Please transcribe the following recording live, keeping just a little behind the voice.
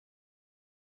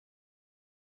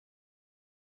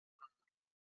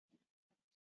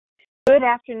Good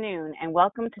afternoon, and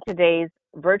welcome to today's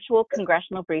virtual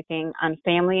congressional briefing on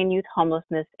family and youth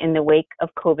homelessness in the wake of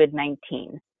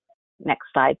COVID-19. Next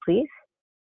slide, please.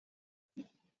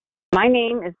 My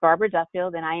name is Barbara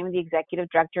Duffield, and I am the Executive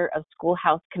Director of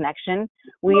SchoolHouse Connection.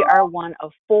 We are one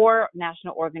of 4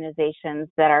 national organizations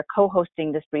that are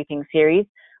co-hosting this briefing series.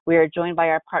 We are joined by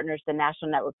our partners, the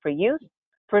National Network for Youth,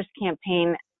 First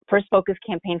Focus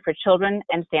Campaign for Children,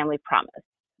 and Family Promise.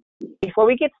 Before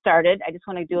we get started, I just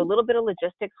want to do a little bit of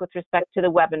logistics with respect to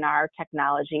the webinar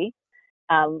technology.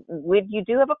 If you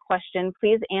do have a question,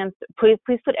 please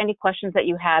put any questions that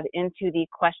you have into the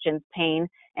questions pane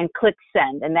and click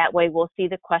send, and that way we'll see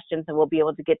the questions and we'll be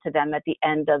able to get to them at the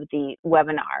end of the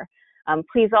webinar.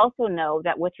 Please also know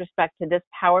that with respect to this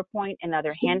PowerPoint and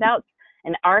other handouts,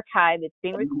 an archive is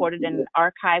being recorded, and an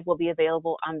archive will be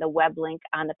available on the web link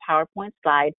on the PowerPoint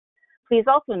slide. Please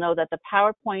also know that the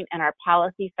PowerPoint and our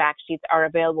policy fact sheets are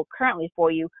available currently for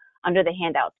you under the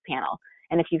handouts panel.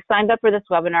 And if you've signed up for this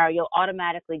webinar, you'll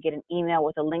automatically get an email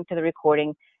with a link to the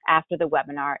recording after the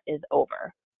webinar is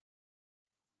over.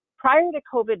 Prior to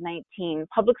COVID-19,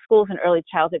 public schools and early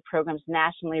childhood programs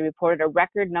nationally reported a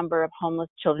record number of homeless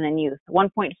children and youth,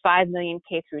 1.5 million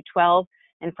K through 12,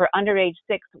 and for underage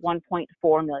 6,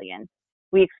 1.4 million.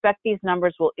 We expect these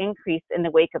numbers will increase in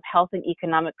the wake of health and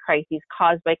economic crises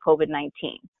caused by COVID-19.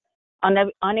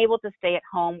 Unable to stay at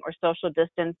home or social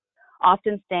distance,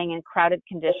 often staying in crowded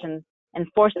conditions, and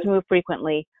forced to move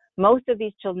frequently, most of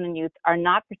these children and youth are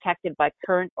not protected by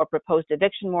current or proposed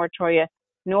eviction moratoria,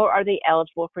 nor are they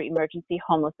eligible for emergency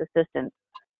homeless assistance.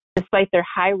 Despite their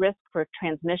high risk for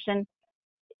transmission,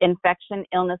 infection,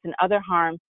 illness, and other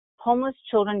harm, homeless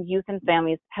children, youth, and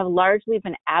families have largely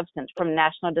been absent from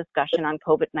national discussion on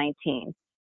COVID-19.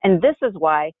 And this is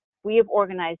why we have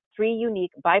organized 3 unique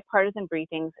bipartisan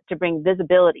briefings to bring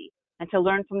visibility and to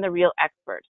learn from the real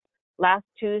experts. Last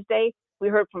Tuesday, we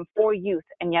heard from 4 youth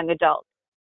and young adults.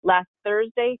 Last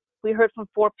Thursday, we heard from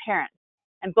 4 parents,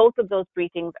 and both of those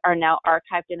briefings are now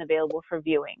archived and available for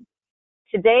viewing.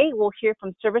 Today, we'll hear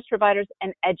from service providers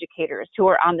and educators who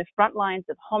are on the front lines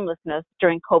of homelessness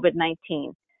during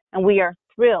COVID-19. And we are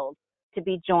thrilled to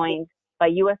be joined by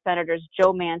U.S. Senators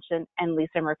Joe Manchin and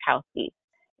Lisa Murkowski.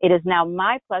 It is now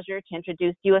my pleasure to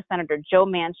introduce U.S. Senator Joe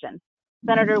Manchin.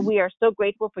 Senator, we are so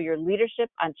grateful for your leadership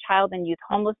on child and youth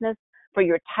homelessness, for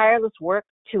your tireless work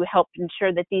to help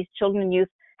ensure that these children and youth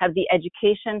have the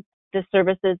education, the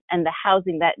services, and the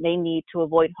housing that they need to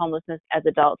avoid homelessness as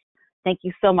adults. Thank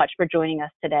you so much for joining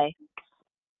us today.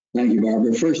 Thank you,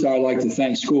 Barbara. First, I'd like to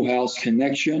thank SchoolHouse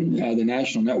Connection, the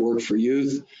National Network for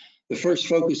Youth, the First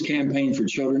Focus Campaign for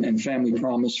Children, and Family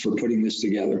Promise for putting this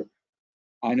together.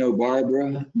 I know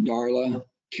Barbara, Darla,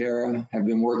 Kear have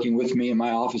been working with me in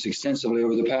my office extensively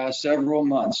over the past several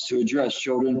months to address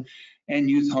children and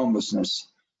youth homelessness.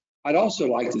 I'd also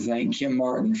like to thank Kim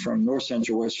Martin from North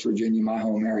Central West Virginia, my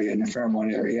home area in the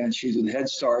Fairmont area, and she's with Head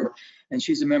Start, and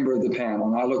she's a member of the panel.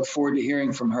 And I look forward to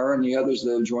hearing from her and the others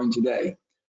that have joined today.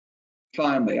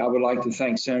 Finally, I would like to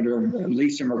thank Senator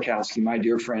Lisa Murkowski, my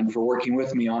dear friend, for working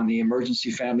with me on the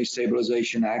Emergency Family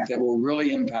Stabilization Act that will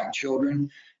really impact children,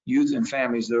 youth, and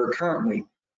families that are currently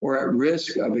or at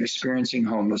risk of experiencing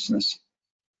homelessness.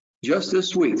 Just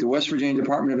this week, the West Virginia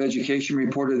Department of Education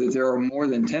reported that there are more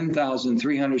than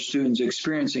 10,300 students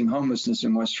experiencing homelessness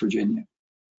in West Virginia.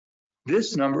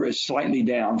 This number is slightly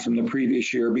down from the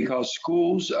previous year because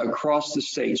schools across the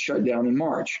state shut down in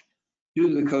March due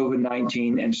to the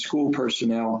COVID-19, and school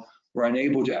personnel were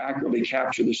unable to accurately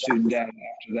capture the student data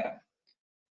after that.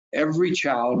 Every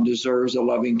child deserves a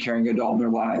loving, caring adult in their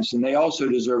lives, and they also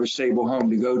deserve a stable home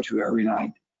to go to every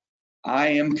night. I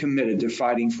am committed to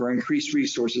fighting for increased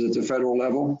resources at the federal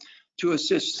level to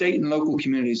assist state and local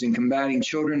communities in combating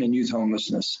children and youth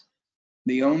homelessness.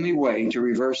 The only way to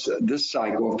reverse this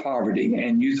cycle of poverty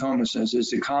and youth homelessness is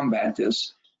to combat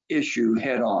this issue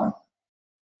head on.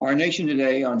 Our nation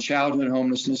today on childhood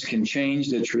homelessness can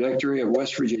change the trajectory of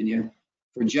West Virginia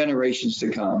for generations to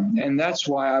come. And that's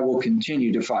why I will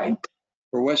continue to fight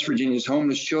for West Virginia's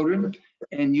homeless children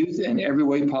and youth in every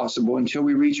way possible until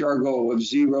we reach our goal of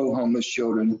 0 homeless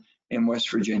children in West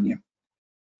Virginia.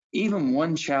 Even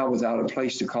one child without a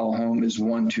place to call home is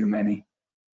one too many.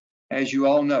 As you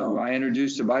all know, I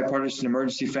introduced the Bipartisan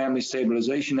Emergency Family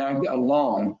Stabilization Act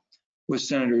along with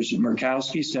Senators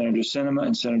Murkowski, Senator Sinema,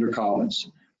 and Senator Collins.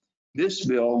 This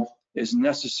bill is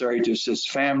necessary to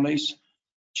assist families,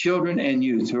 children, and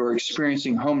youth who are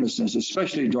experiencing homelessness,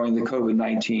 especially during the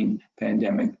COVID-19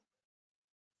 pandemic.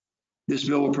 This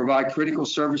bill will provide critical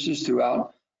services through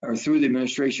the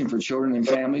Administration for Children and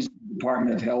Families,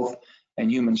 Department of Health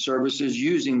and Human Services,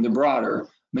 using the broader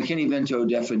McKinney-Vento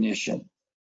definition.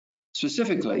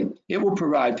 Specifically, it will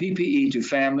provide PPE to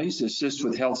families, assist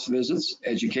with health visits,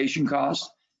 education costs,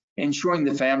 ensuring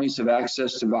that families have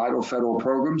access to vital federal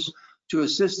programs to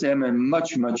assist them, and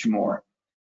much, much more.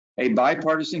 A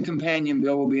bipartisan companion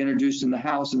bill will be introduced in the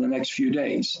House in the next few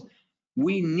days.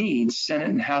 We need Senate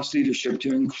and House leadership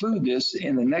to include this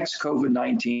in the next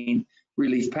COVID-19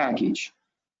 relief package.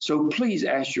 So please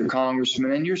ask your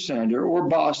congressman and your senator or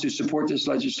boss to support this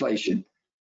legislation.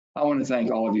 I want to thank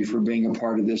all of you for being a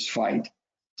part of this fight.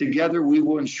 Together, we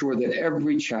will ensure that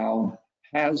every child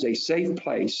has a safe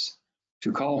place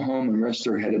to call home and rest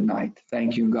their head at night.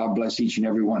 Thank you, and God bless each and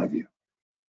every one of you.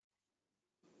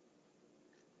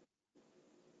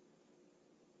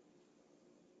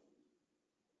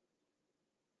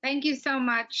 Thank you so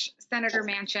much, Senator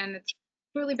Manchin. It's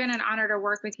truly been an honor to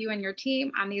work with you and your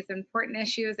team on these important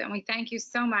issues, and we thank you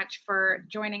so much for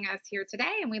joining us here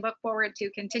today, and we look forward to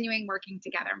continuing working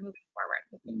together moving forward.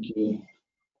 Thank you.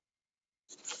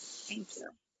 Thank you.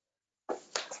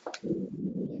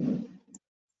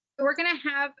 So we're going to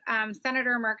have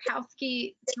Senator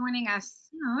Murkowski joining us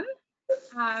soon,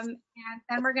 and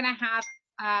then we're going to have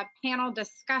a panel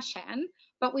discussion,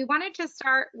 but we wanted to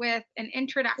start with an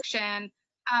introduction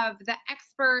of the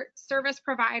expert service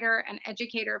provider and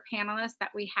educator panelists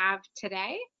that we have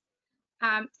today.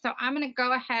 So I'm going to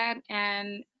go ahead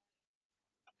and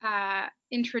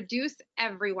introduce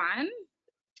everyone.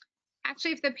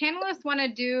 Actually, if the panelists want to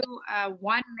do a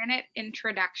 1-minute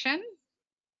introduction,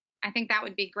 I think that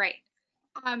would be great.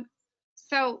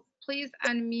 So please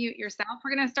unmute yourself.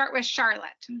 We're going to start with Charlotte.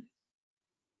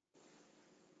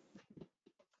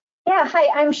 Yeah, hi,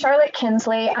 I'm Charlotte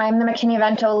Kinsley. I'm the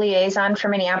McKinney-Vento liaison for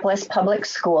Minneapolis Public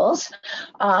Schools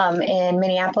in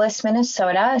Minneapolis,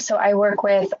 Minnesota. So I work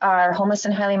with our homeless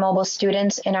and highly mobile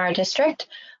students in our district.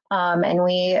 And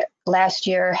we last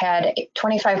year had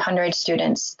 2,500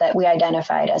 students that we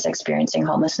identified as experiencing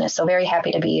homelessness. So very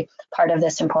happy to be part of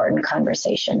this important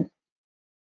conversation.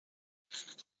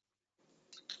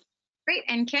 Great,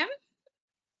 and Kim?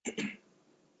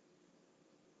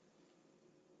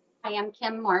 Hi, I'm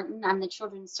Kim Martin. I'm the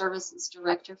Children's Services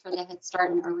Director for the Head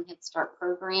Start and Early Head Start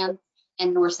program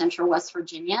in North Central West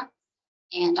Virginia,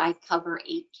 and I cover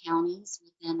 8 counties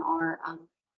within our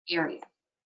area.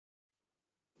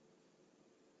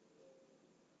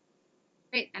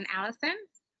 Great, and Alison?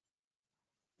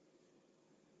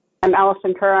 I'm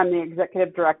Alison Kear. I'm the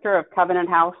Executive Director of Covenant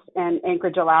House in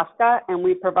Anchorage, Alaska, and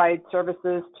we provide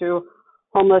services to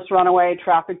homeless, runaway,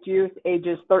 trafficked youth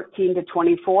ages 13 to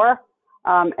 24.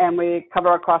 And we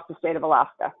cover across the state of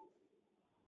Alaska.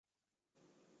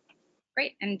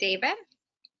 Great, and David?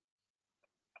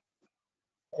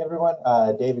 Hey everyone,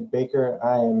 David Baker.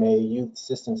 I am a youth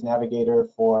systems navigator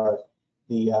for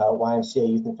the YMCA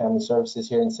Youth and Family Services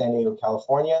here in San Diego,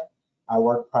 California. I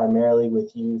work primarily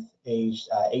with youth aged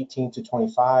 18 to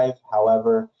 25.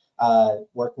 However,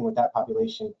 working with that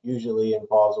population usually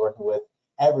involves working with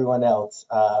everyone else,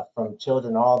 from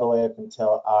children all the way up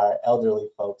until our elderly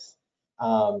folks.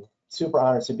 Super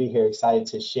honored to be here, excited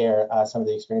to share some of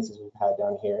the experiences we've had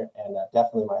down here, and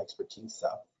definitely my expertise. So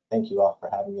thank you all for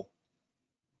having me.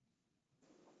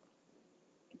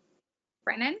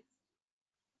 Brennan?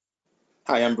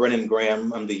 Hi, I'm Brennan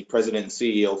Graham. I'm the president and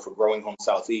CEO for Growing Home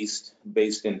Southeast,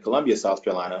 based in Columbia, South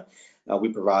Carolina. We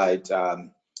provide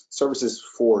services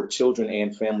for children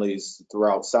and families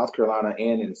throughout South Carolina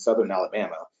and in Southern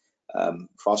Alabama.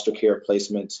 Foster care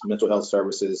placement, mental health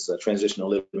services, transitional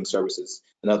living services,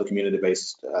 and other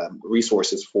community-based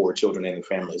resources for children and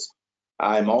families.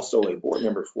 I'm also a board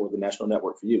member for the National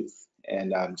Network for Youth,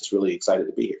 and I'm just really excited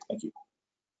to be here. Thank you.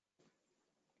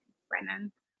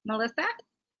 Brennan. Melissa?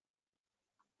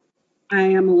 I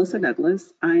am Melissa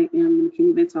Douglas. I am the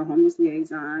McKinney-Vento Homeless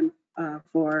Liaison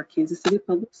for Kansas City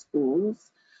Public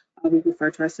Schools. We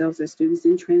refer to ourselves as students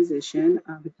in transition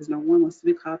because no one wants to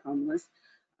be called homeless.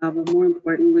 But more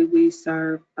importantly, we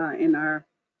serve in our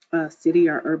city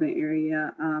or urban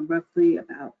area roughly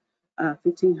about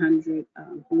 1,500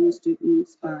 homeless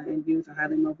students and youth, or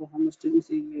highly mobile homeless students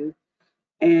and youth.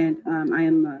 And I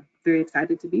am very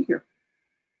excited to be here.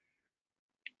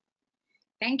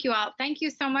 Thank you all. Thank you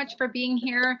so much for being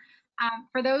here.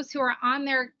 For those who are on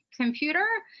their computer,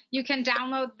 you can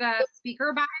download the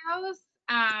speaker bios.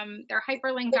 They're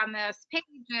hyperlinked on this page,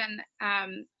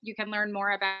 and you can learn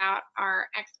more about our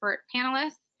expert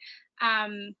panelists.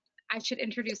 I should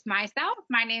introduce myself.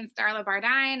 My name is Darla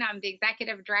Bardine. I'm the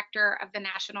Executive Director of the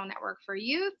National Network for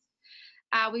Youth.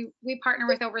 We partner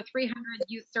with over 300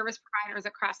 youth service providers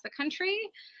across the country,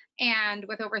 and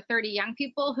with over 30 young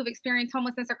people who've experienced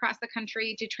homelessness across the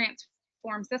country to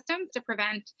transform systems to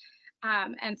prevent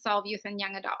and solve youth and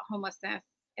young adult homelessness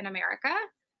in America.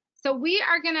 So we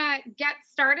are going to get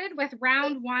started with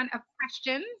round one of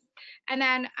questions. And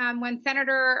then when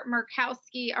Senator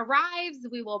Murkowski arrives,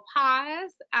 we will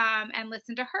pause and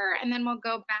listen to her, and then we'll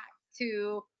go back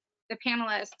to the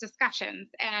panelist discussions.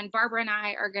 And Barbara and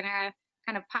I are going to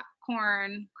kind of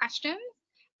popcorn questions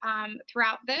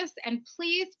throughout this. And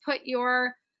please put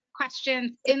your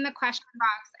questions in the question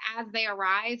box as they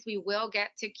arise. We will get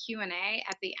to Q&A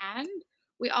at the end.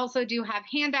 We also do have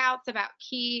handouts about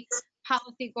key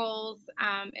policy goals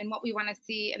and what we want to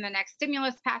see in the next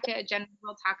stimulus package, and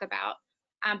we'll talk about,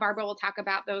 Barbara will talk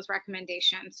about those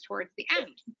recommendations towards the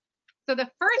end. So the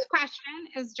first question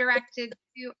is directed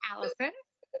to Alison,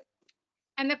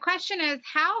 and the question is,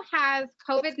 how has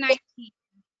COVID-19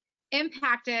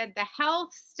 impacted the health,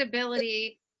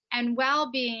 stability, and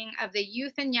well-being of the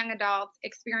youth and young adults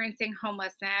experiencing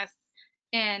homelessness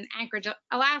in Anchorage,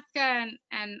 Alaska,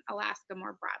 and Alaska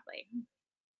more broadly?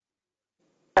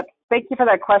 Thank you for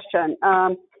that question.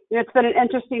 It's been an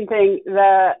interesting thing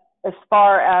that as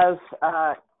far as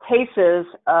cases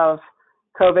of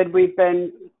COVID, we've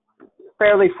been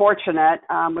fairly fortunate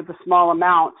with a small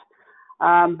amount.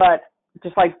 But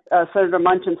just like Senator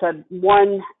Manchin said,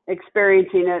 one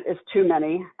experiencing it is too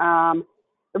many.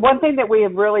 The one thing that we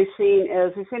have really seen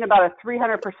is we've seen about a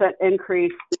 300%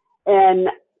 increase in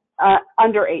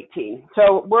under 18.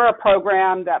 So we're a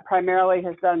program that primarily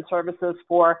has done services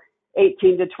for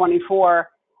 18 to 24.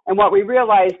 And what we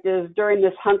realized is during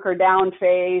this hunker down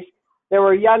phase, there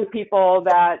were young people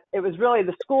that it was really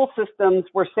the school systems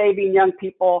were saving young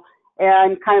people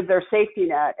and kind of their safety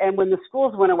net. And when the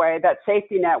schools went away, that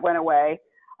safety net went away.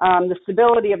 The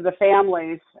stability of the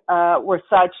families were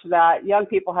such that young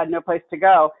people had no place to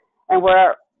go and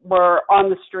were on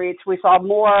the streets. We saw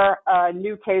more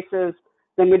new cases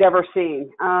than we'd ever seen.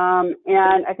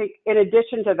 And I think in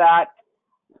addition to that,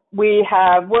 we're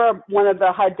one of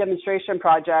the HUD demonstration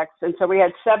projects. And so we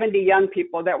had 70 young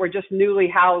people that were just newly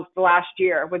housed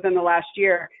within the last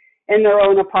year in their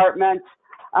own apartments.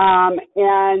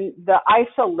 And the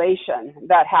isolation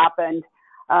that happened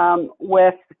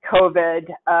with COVID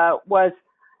was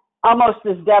almost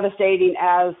as devastating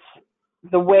as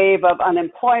the wave of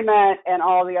unemployment and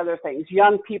all the other things.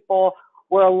 Young people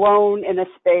were alone in a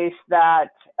space that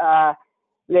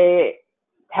they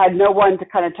had no one to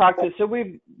kind of talk to. So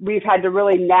we've had to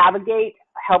really navigate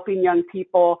helping young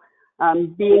people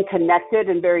being connected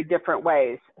in very different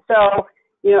ways. So,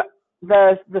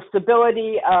 the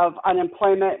stability of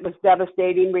unemployment was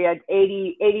devastating. We had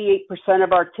 88%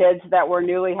 of our kids that were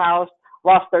newly housed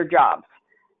lost their jobs.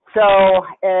 So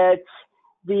it's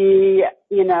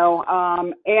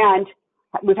and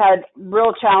we've had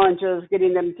real challenges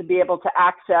getting them to be able to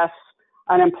access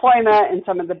unemployment and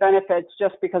some of the benefits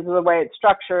just because of the way it's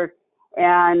structured.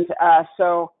 And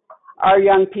so our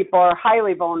young people are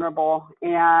highly vulnerable,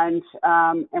 and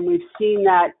we've seen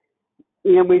that,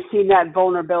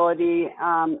 vulnerability,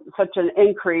 such an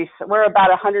increase. We're about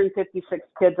 156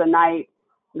 kids a night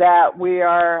that we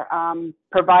are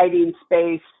providing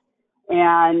space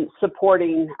and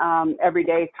supporting every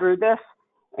day through this.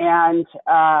 And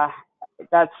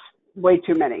that's way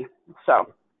too many.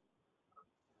 So.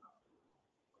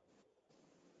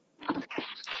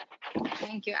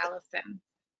 Thank you, Alison.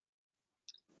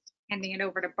 Handing it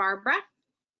over to Barbara.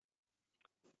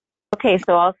 Okay,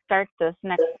 so I'll start this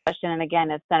next question, and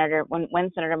again, as when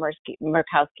Senator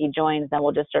Murkowski joins, then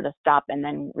we'll just sort of stop and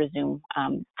then resume.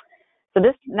 So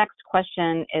this next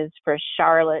question is for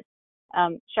Charlotte.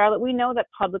 Charlotte, we know that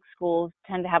public schools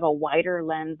tend to have a wider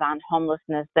lens on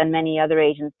homelessness than many other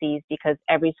agencies because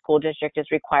every school district is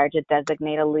required to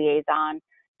designate a liaison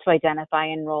to identify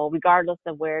and enroll, regardless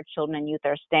of where children and youth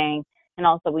are staying. And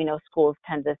also, we know schools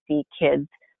tend to see kids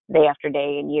day after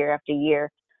day and year after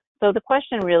year. So the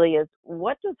question really is,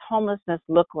 what does homelessness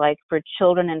look like for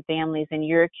children and families in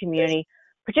your community,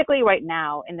 particularly right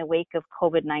now in the wake of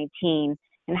COVID-19?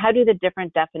 And how do the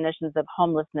different definitions of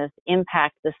homelessness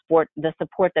impact the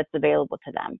support that's available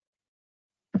to them?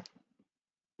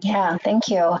 Yeah, thank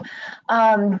you.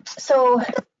 So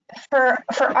for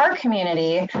our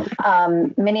community,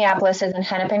 Minneapolis is in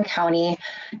Hennepin County,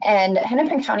 and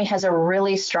Hennepin County has a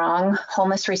really strong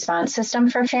homeless response system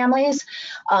for families.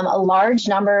 A large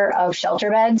number of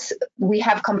shelter beds we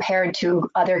have compared to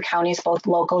other counties, both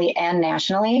locally and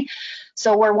nationally.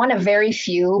 So we're one of very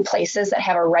few places that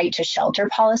have a right to shelter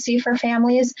policy for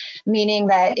families, meaning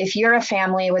that if you're a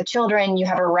family with children, you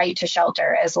have a right to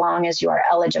shelter as long as you are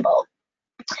eligible.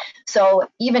 So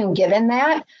even given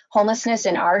that, homelessness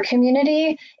in our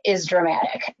community is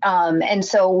dramatic. And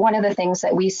so one of the things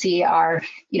that we see are,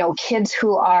 kids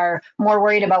who are more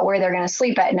worried about where they're going to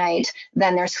sleep at night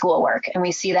than their schoolwork. And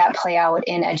we see that play out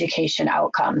in education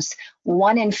outcomes.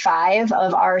 1 in 5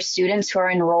 of our students who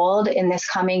are enrolled in this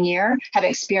coming year have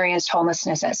experienced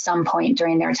homelessness at some point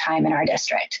during their time in our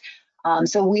district.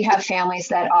 So we have families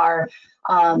that are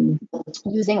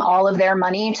using all of their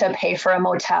money to pay for a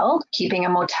motel, keeping a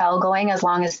motel going as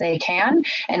long as they can.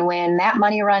 And when that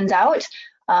money runs out,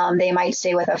 they might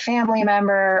stay with a family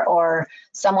member or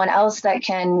someone else that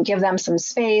can give them some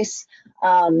space.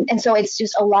 And so it's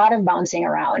just a lot of bouncing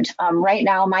around. Right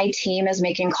now, my team is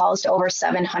making calls to over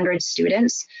 700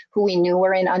 students who we knew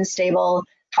were in unstable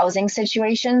housing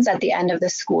situations at the end of the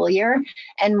school year.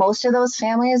 And most of those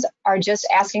families are just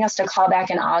asking us to call back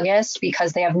in August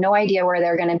because they have no idea where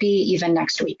they're going to be even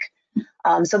next week.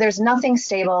 So there's nothing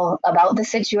stable about the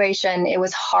situation. It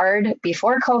was hard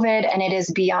before COVID, and it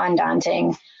is beyond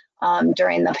daunting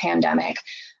during the pandemic.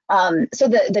 So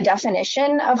the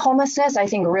definition of homelessness, I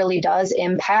think, really does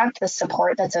impact the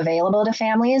support that's available to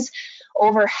families.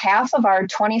 Over half of our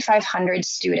 2,500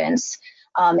 students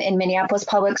in Minneapolis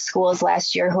public schools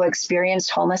last year who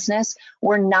experienced homelessness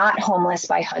were not homeless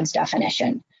by HUD's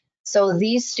definition. So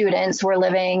these students were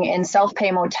living in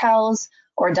self-pay motels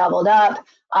or doubled up,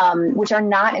 which are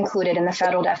not included in the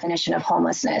federal definition of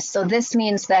homelessness. So this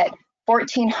means that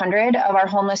 1,400 of our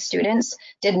homeless students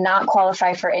did not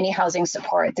qualify for any housing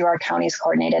support through our county's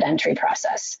coordinated entry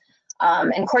process.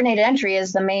 And coordinated entry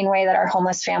is the main way that our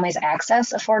homeless families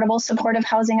access affordable supportive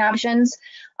housing options.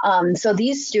 So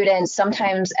these students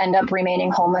sometimes end up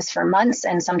remaining homeless for months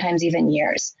and sometimes even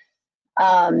years.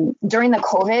 During the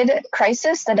COVID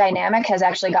crisis, the dynamic has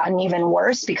actually gotten even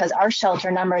worse because our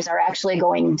shelter numbers are actually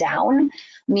going down,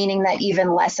 meaning that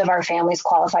even less of our families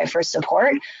qualify for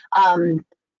support.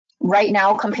 Right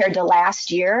now, compared to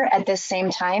last year at this same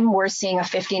time, we're seeing a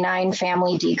 59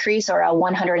 family decrease or a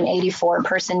 184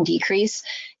 person decrease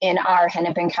in our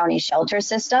Hennepin County shelter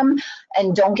system.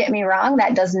 And don't get me wrong,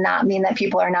 that does not mean that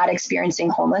people are not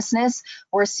experiencing homelessness.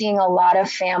 We're seeing a lot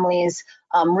of families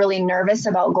really nervous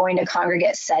about going to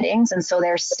congregate settings. And so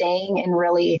they're staying in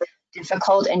really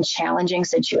difficult and challenging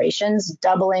situations,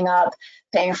 doubling up,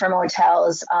 paying for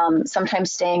motels,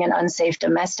 sometimes staying in unsafe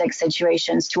domestic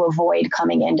situations to avoid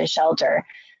coming into shelter.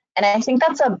 And I think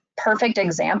that's a perfect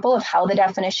example of how the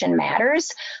definition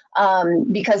matters,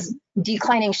 because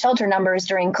declining shelter numbers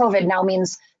during COVID now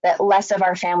means that less of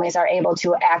our families are able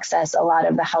to access a lot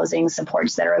of the housing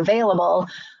supports that are available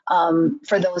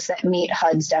for those that meet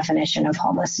HUD's definition of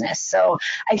homelessness. So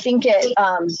I think it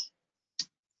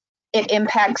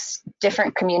impacts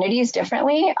different communities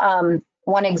differently.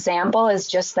 One example is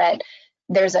just that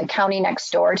there's a county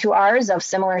next door to ours of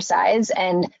similar size,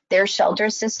 and their shelter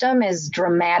system is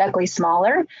dramatically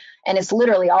smaller, and it's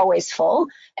literally always full.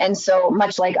 And so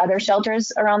much like other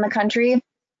shelters around the country,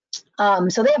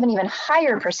 so they have an even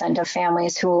higher percent of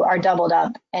families who are doubled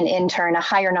up, and in turn, a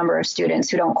higher number of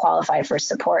students who don't qualify for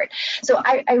support. So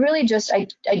I really just, I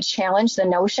challenge the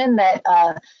notion that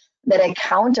that a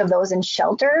count of those in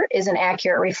shelter is an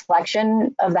accurate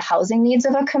reflection of the housing needs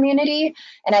of a community.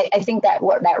 And I think that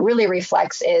what that really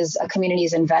reflects is a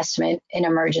community's investment in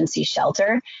emergency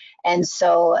shelter. And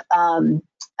so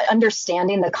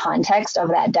understanding the context of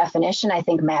that definition, I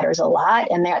think, matters a lot.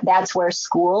 And that's where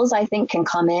schools, I think, can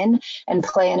come in and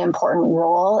play an important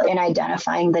role in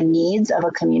identifying the needs of a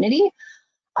community.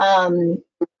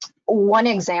 One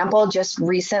example, just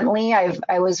recently,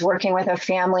 I was working with a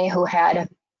family who had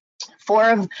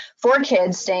four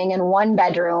kids staying in one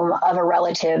bedroom of a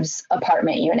relative's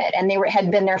apartment unit, and they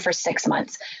had been there for 6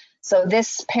 months. So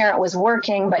this parent was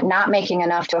working, but not making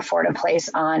enough to afford a place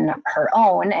on her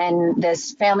own. And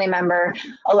this family member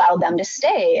allowed them to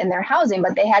stay in their housing,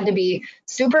 but they had to be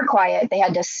super quiet. They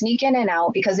had to sneak in and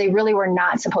out because they really were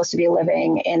not supposed to be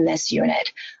living in this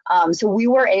unit. So we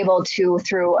were able to,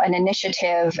 through an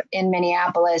initiative in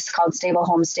Minneapolis called Stable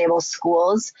Homes, Stable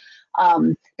Schools,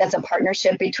 that's a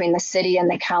partnership between the city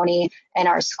and the county and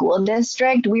our school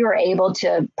district, we were able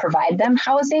to provide them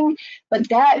housing, but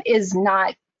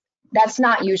that's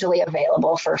not usually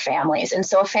available for families. And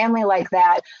so a family like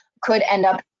that could end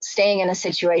up staying in a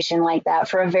situation like that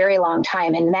for a very long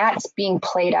time. And that's being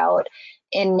played out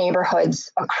in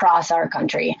neighborhoods across our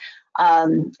country.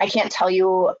 I can't tell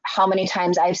you how many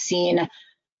times I've seen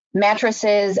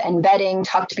mattresses and bedding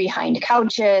tucked behind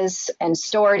couches and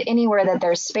stored anywhere that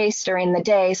there's space during the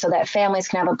day so that families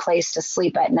can have a place to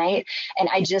sleep at night. And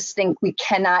I just think we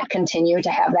cannot continue to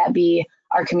have that be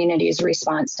our community's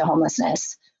response to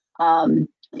homelessness.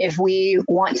 If we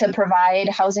want to provide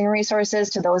housing resources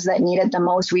to those that need it the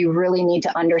most, we really need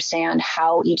to understand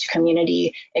how each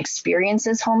community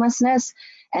experiences homelessness.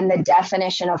 And the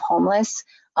definition of homeless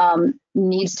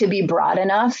needs to be broad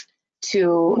enough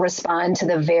to respond to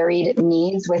the varied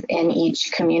needs within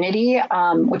each community,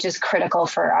 which is critical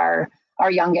for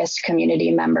our youngest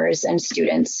community members and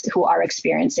students who are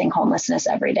experiencing homelessness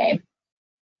every day.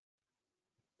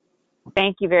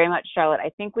 Thank you very much, Charlotte. I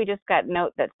think we just got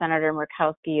note that Senator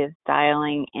Murkowski is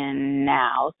dialing in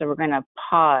now, so we're going to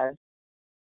pause.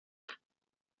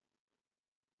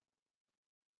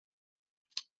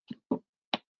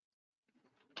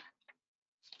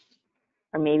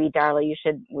 Or maybe, Darla,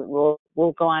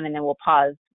 we'll go on and then we'll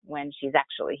pause when she's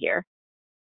actually here.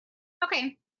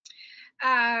 Okay.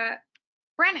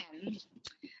 Brennon,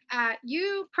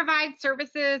 you provide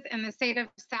services in the state of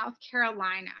South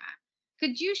Carolina.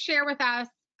 Could you share with us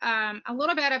a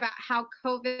little bit about how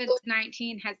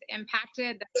COVID-19 has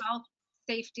impacted the health,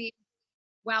 safety,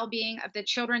 well-being of the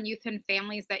children, youth, and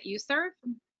families that you serve?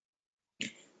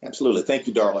 Absolutely. Thank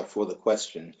you, Darla, for the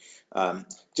question.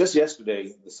 Just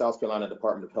yesterday, the South Carolina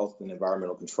Department of Health and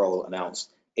Environmental Control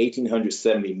announced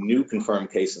 1,870 new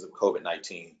confirmed cases of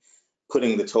COVID-19,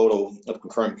 putting the total of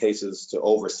confirmed cases to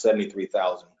over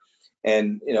 73,000.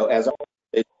 And, as our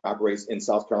state operates in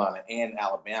South Carolina and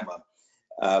Alabama,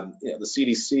 the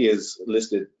CDC has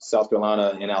listed South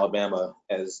Carolina and Alabama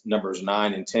as numbers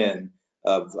 9 and 10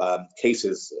 of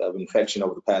cases of infection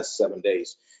over the past 7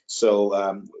 days.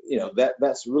 So,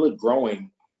 that's really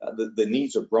growing. The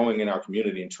needs are growing in our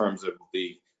community in terms of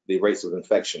the rates of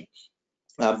infection.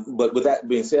 But with that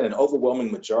being said, an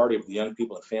overwhelming majority of the young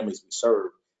people and families we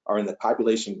serve are in the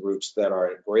population groups that are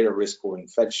at greater risk for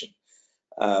infection.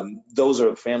 Those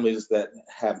are families that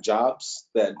have jobs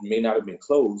that may not have been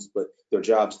closed, but they're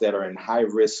jobs that are in high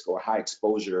risk or high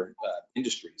exposure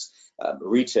industries,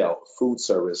 retail, food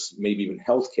service, maybe even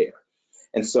healthcare.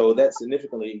 And so that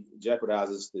significantly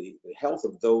jeopardizes the health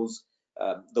of those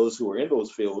who are in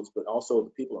those fields, but also the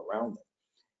people around them.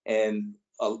 And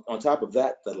on top of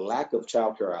that, the lack of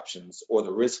childcare options or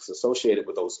the risks associated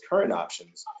with those current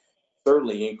options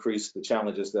certainly increase the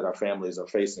challenges that our families are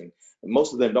facing. And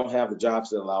most of them don't have the jobs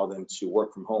that allow them to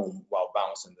work from home while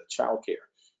balancing the childcare.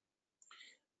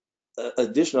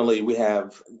 Additionally, we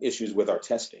have issues with our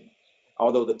testing.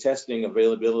 Although the testing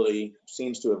availability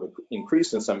seems to have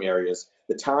increased in some areas,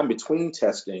 the time between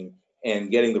testing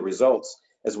and getting the results,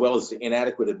 as well as the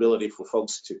inadequate ability for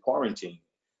folks to quarantine,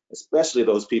 especially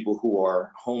those people who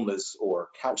are homeless or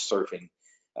couch surfing,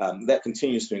 that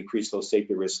continues to increase those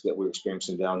safety risks that we're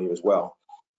experiencing down here as well.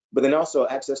 But then also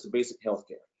access to basic health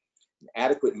care.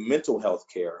 Adequate mental health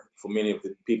care for many of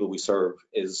the people we serve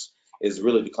is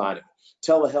really declining.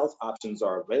 Telehealth options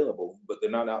are available, but they're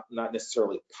not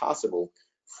necessarily possible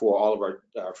for all of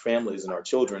our families and our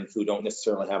children who don't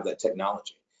necessarily have that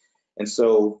technology. And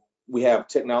so we have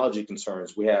technology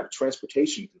concerns, we have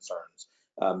transportation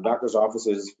concerns. Doctors'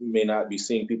 offices may not be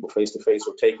seeing people face to face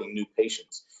or taking new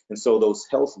patients. And so those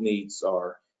health needs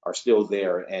are still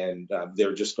there, and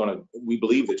we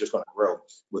believe they're just gonna grow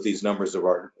with these numbers of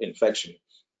our infection.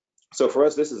 So for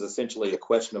us, this is essentially a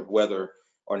question of whether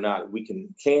or not we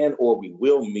can or we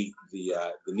will meet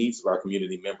the needs of our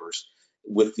community members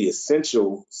with the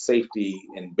essential safety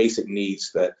and basic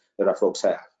needs that our folks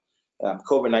have.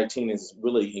 COVID-19 has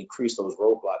really increased those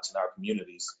roadblocks in our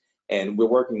communities, and we're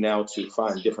working now to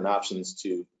find different options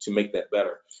to make that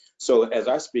better. So as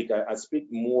I speak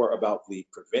more about the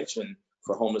prevention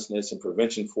for homelessness and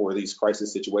prevention for these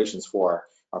crisis situations for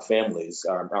our families.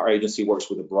 Our agency works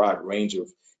with a broad range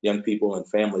of young people and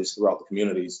families throughout the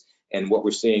communities. And what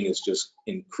we're seeing is just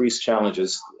increased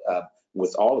challenges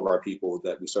with all of our people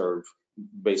that we serve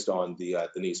based on the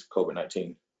needs of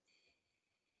COVID-19.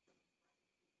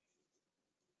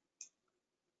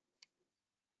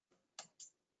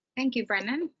 Thank you,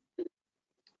 Brennan.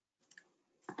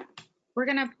 We're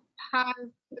going to pause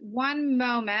one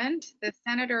moment. The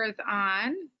senator is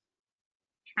on,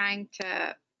 trying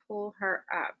to pull her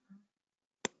up.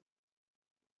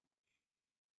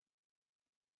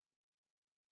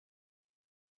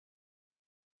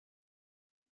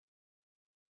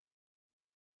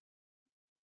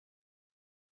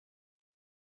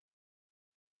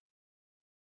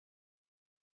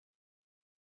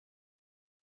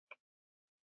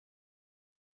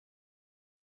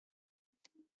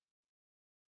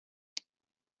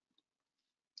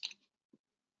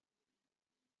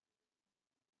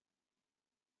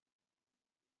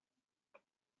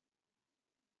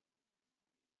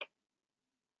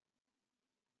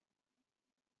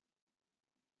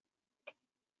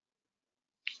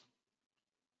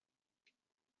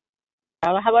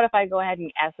 How about if I go ahead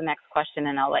and ask the next question,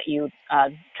 and I'll let you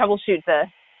troubleshoot the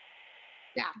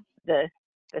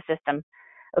system.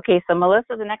 Okay, so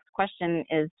Melissa, the next question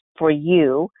is for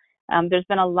you. There's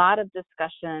been a lot of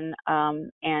discussion,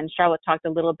 and Charlotte talked a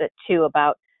little bit too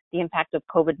about the impact of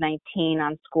COVID-19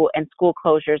 on school and school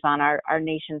closures on our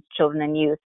nation's children and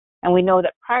youth. And we know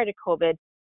that prior to COVID,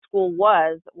 school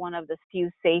was one of the few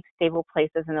safe, stable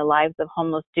places in the lives of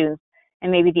homeless students,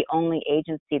 and maybe the only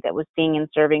agency that was seeing and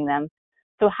serving them.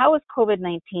 So how has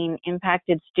COVID-19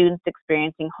 impacted students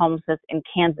experiencing homelessness in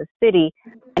Kansas City,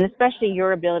 and especially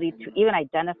your ability to even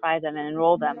identify them and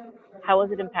enroll them? How has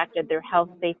it impacted their health,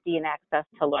 safety, and access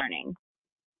to learning?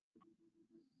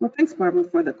 Well, thanks, Barbara,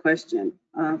 for the question.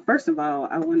 First of all,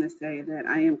 I want to say that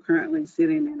I am currently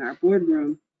sitting in our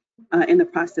boardroom in the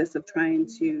process of trying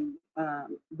to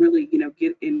really,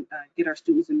 get our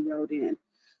students enrolled in.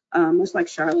 Much like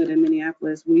Charlotte in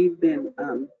Minneapolis, we've been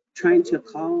trying to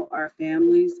call our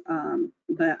families,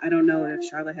 but I don't know if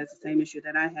Charlotte has the same issue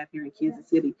that I have here in Kansas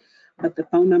City, but the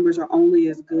phone numbers are only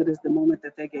as good as the moment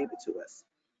that they gave it to us.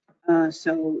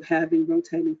 So having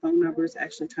rotating phone numbers,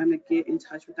 actually trying to get in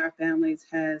touch with our families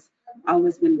has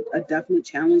always been a definite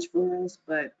challenge for us,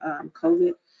 but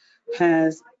COVID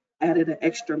has added an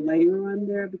extra layer on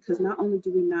there, because not only do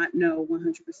we not know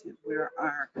 100% where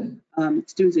our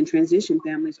students in transition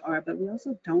families are, but we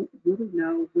also don't really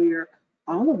know where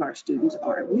all of our students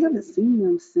are. We haven't seen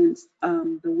them since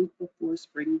the week before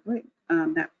spring break,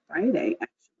 that Friday,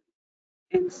 actually.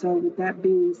 And so with that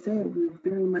being said, we're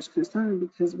very much concerned,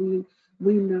 because we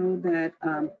know that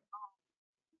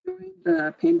during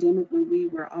the pandemic, when we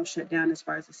were all shut down as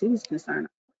far as the city is concerned,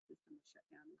 our system was shut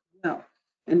down as well.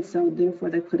 And so therefore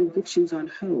they put evictions on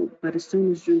hold. But as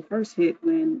soon as June 1st hit,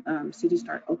 when cities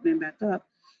start opening back up,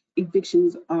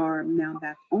 evictions are now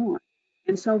back on.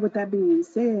 And so with that being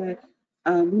said,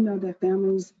 we know that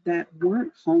families that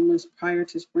weren't homeless prior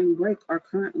to spring break are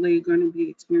currently going to be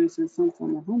experiencing some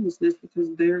form of homelessness,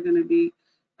 because they're going to be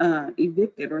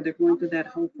evicted, or they're going through that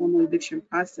whole formal eviction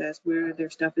process where their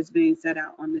stuff is being set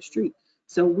out on the street.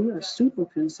 So we are super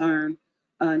concerned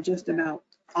just about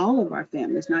all of our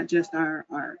families, not just our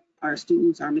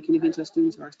students, our McKinney-Vento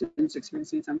students, or our students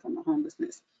experiencing some form of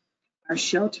homelessness. Our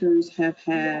shelters have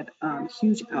had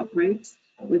huge outbreaks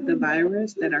with the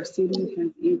virus, that our city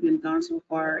has even gone so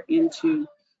far into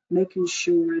making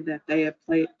sure that they have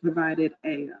provided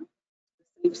a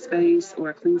safe space or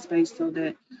a clean space so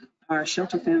that our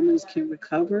shelter families can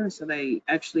recover. So they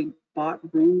actually bought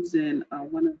rooms in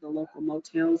one of the local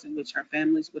motels in which our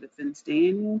families would have been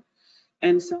staying in.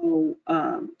 And so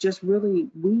just really,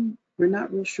 we're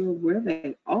not real sure where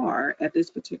they are at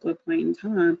this particular point in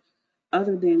time,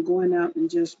 other than going out and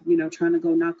just, trying to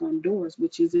go knock on doors,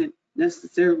 which isn't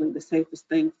necessarily the safest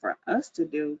thing for us to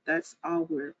do. That's all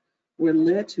we're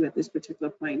led to at this particular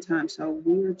point in time. So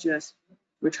we're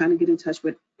trying to get in touch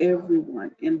with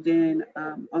everyone. And then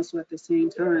also at the same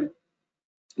time,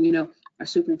 our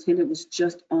superintendent was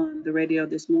just on the radio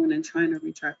this morning trying to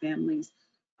reach our families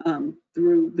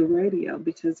through the radio,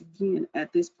 because again,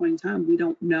 at this point in time, we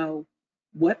don't know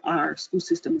what our school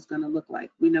system is going to look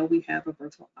like. We know we have a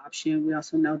virtual option. We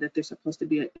also know that there's supposed to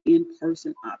be an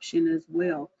in-person option as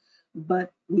well,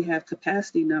 but we have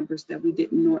capacity numbers that we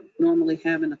didn't normally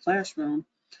have in the classroom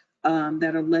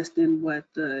that are less than what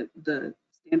the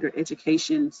standard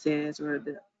education says, or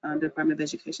the Department of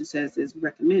Education says is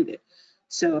recommended.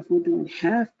 So if we're doing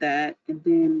half that, and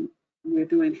then we're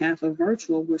doing half of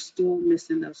virtual, we're still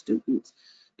missing those students.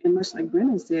 And much like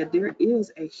Brennan said, there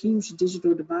is a huge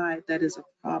digital divide that is a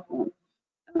problem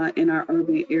in our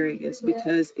urban areas,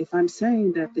 because if I'm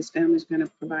saying that this family is going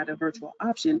to provide a virtual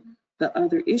option, the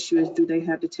other issue is, do they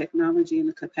have the technology and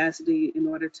the capacity in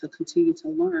order to continue to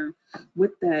learn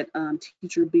with that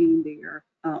teacher being there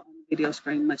on the video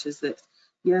screen, much as this?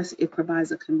 Yes, it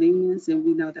provides a convenience, and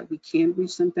we know that we can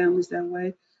reach some families that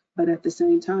way, but at the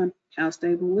same time, how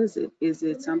stable is it? Is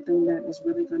it something that is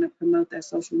really going to promote that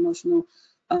social emotional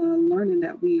learning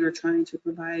that we are trying to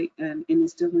provide and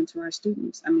instill into our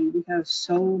students? I mean, we have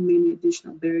so many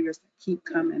additional barriers that keep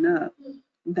coming up,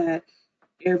 that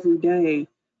every day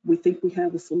we think we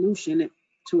have a solution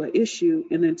to an issue,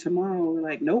 and then tomorrow we're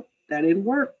like, nope, that didn't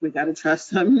work. We got to try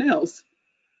something else.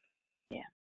 Yeah.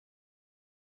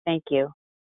 Thank you.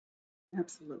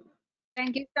 Absolutely.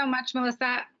 Thank you so much,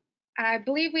 Melissa. I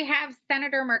believe we have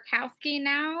Senator Murkowski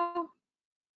now.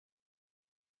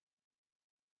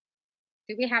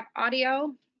 Do we have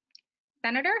audio,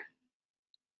 Senator?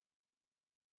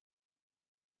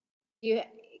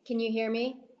 Can you hear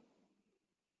me?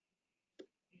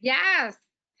 Yes.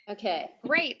 Okay.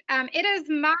 Great. It is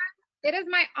my It is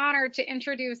my honor to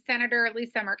introduce Senator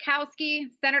Lisa Murkowski.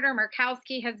 Senator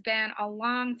Murkowski has been a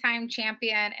longtime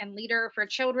champion and leader for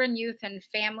children, youth, and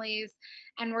families,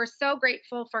 and we're so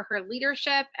grateful for her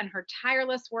leadership and her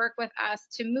tireless work with us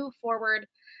to move forward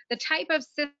the type of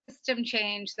system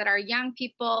change that our young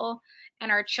people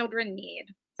and our children need.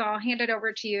 So I'll hand it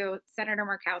over to you, Senator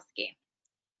Murkowski.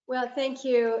 Well, thank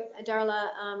you, Darla,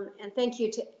 and thank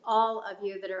you to all of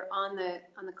you that are on the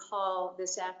call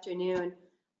this afternoon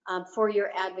for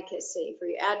your advocacy,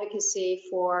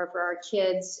 for our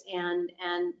kids and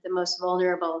the most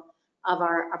vulnerable of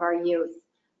our youth.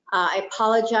 I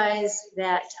apologize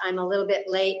that I'm a little bit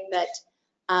late, but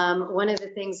one of the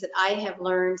things that I have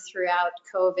learned throughout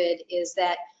COVID is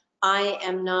that I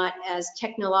am not as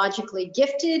technologically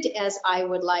gifted as I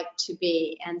would like to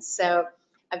be, and so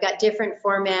I've got different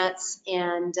formats,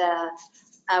 and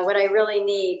what I really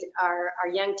need are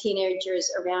young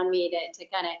teenagers around me to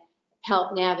kind of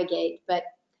help navigate. But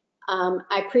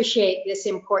I appreciate this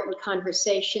important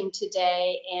conversation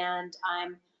today, and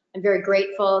I'm very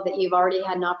grateful that you've already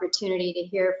had an opportunity to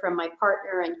hear from my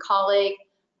partner and colleague,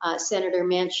 Senator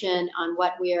Manchin, on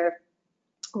what we are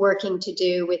working to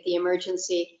do with the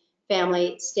Emergency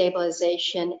Family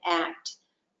Stabilization Act.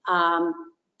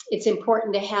 It's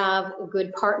important to have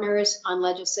good partners on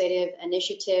legislative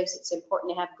initiatives. It's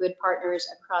important to have good partners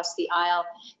across the aisle.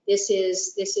 This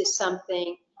is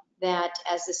something that,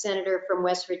 as the senator from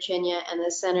West Virginia and the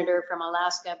senator from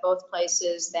Alaska, both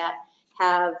places that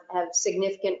have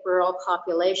significant rural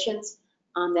populations,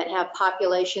 that have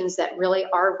populations that really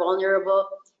are vulnerable,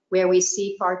 where we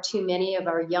see far too many of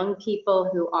our young people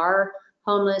who are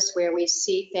homeless, where we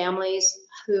see families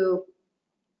who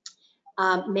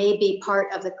may be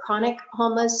part of the chronic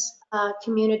homeless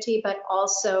community, but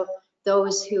also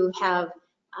those who have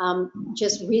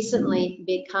just recently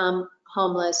become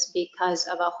homeless because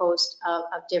of a host of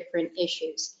different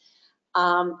issues.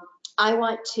 I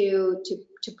want to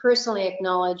personally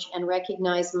acknowledge and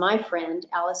recognize my friend,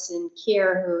 Alison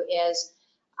Kear, who is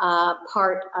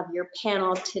part of your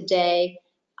panel today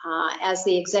as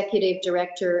the executive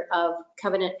director of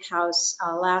Covenant House,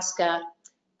 Alaska.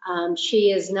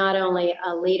 She is not only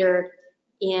a leader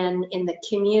in the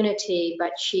community,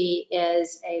 but she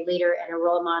is a leader and a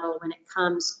role model when it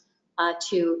comes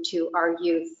to our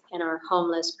youth and our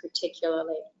homeless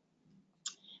particularly.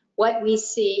 What we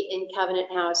see in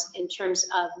Covenant House in terms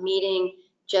of meeting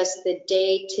just the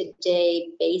day-to-day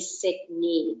basic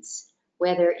needs,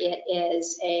 whether it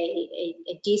is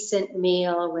a decent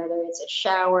meal, whether it's a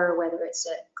shower, whether it's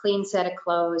a clean set of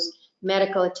clothes,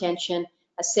 medical attention,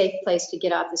 a safe place to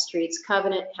get off the streets.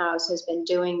 Covenant House has been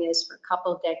doing this for a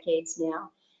couple of decades now,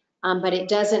 but it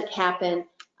doesn't happen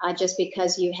just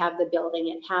because you have the building.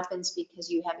 It happens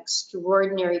because you have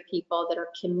extraordinary people that are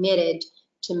committed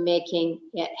to making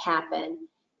it happen,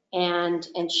 and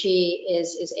she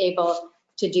is able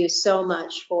to do so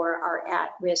much for our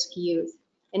at-risk youth.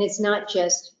 And it's not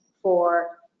just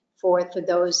for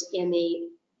those in the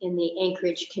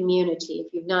Anchorage community.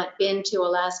 If you've not been to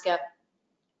Alaska,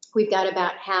 we've got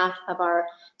about half of our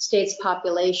state's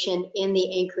population in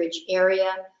the Anchorage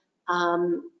area,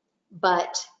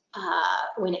 but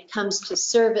when it comes to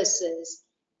services,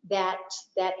 that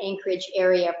Anchorage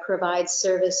area provides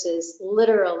services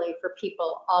literally for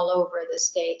people all over the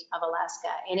state of Alaska,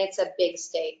 and it's a big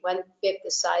state, 1/5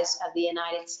 the size of the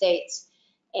United States,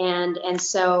 and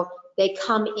so they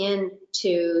come in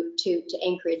to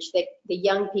Anchorage. The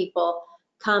young people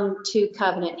come to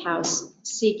Covenant House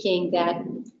seeking that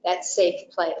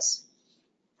safe place.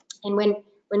 And when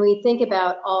we think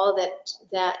about all that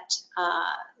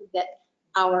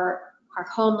our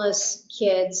homeless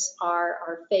kids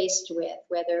are faced with,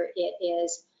 whether it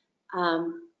is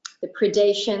the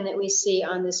predation that we see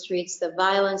on the streets, the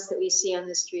violence that we see on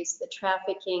the streets, the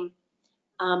trafficking,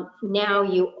 now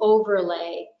you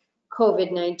overlay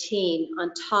COVID-19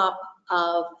 on top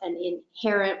of an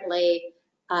inherently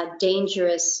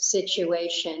dangerous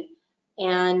situation,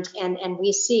 and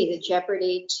we see the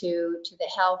jeopardy to the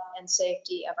health and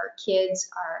safety of our kids,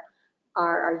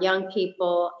 our young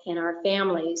people, and our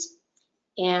families.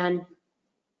 And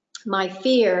my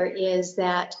fear is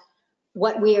that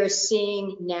what we are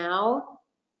seeing now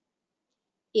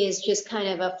is just kind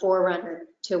of a forerunner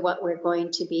to what we're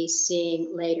going to be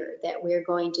seeing later, that we're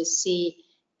going to see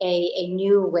a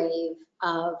new wave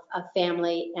of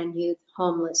family and youth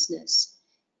homelessness.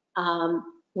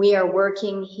 We are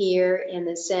working here in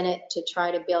the Senate to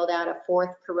try to build out a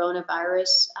 4th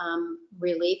coronavirus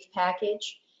relief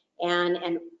package.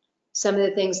 And some of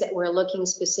the things that we're looking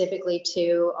specifically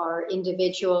to are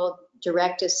individual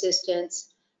direct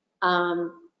assistance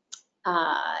and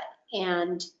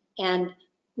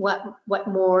what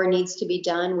more needs to be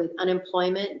done with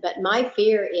unemployment. But my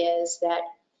fear is that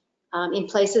in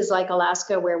places like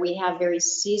Alaska, where we have very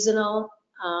seasonal,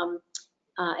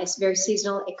 it's a very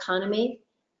seasonal economy,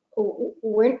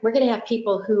 we're going to have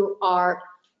people who are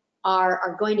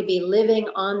going to be living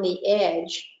on the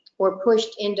edge or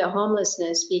pushed into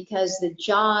homelessness because the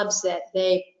jobs that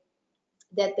they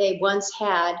once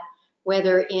had,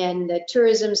 whether in the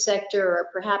tourism sector or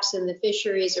perhaps in the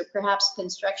fisheries or perhaps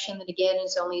construction that again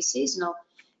is only seasonal,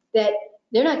 that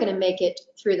they're not going to make it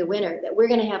through the winter, that we're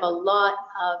going to have a lot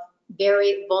of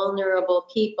very vulnerable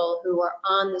people who are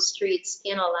on the streets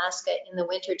in Alaska in the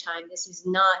wintertime. This is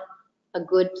not a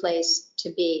good place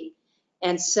to be.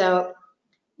 And so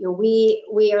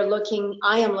we are looking,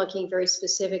 I am looking very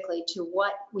specifically to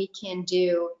what we can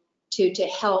do to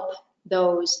help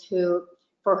those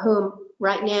for whom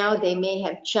right now they may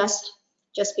have just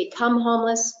become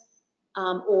homeless,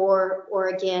 or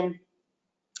again,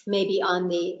 maybe on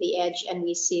the edge, and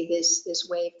we see this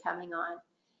wave coming on.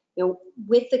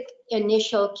 With the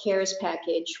initial CARES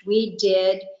package, we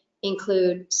did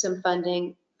include some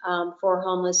funding for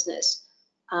homelessness,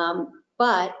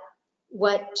 but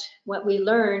what we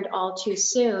learned all too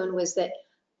soon was that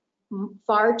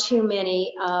far too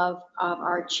many of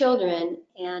our children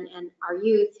and our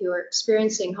youth who are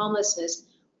experiencing homelessness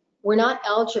were not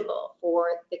eligible for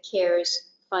the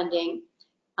CARES funding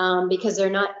because they're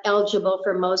not eligible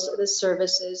for most of the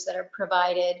services that are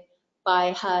provided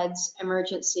by HUD's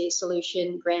Emergency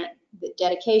Solution Grant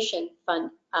Dedication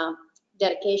Fund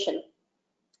dedication.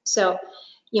 So,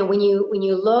 when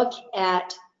you look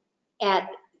at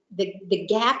the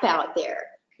gap out there,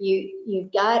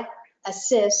 you've got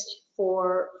assist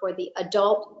for the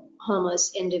adult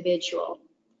homeless individual,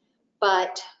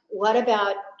 but what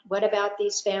about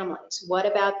these families? What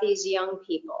about these young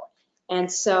people?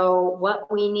 And so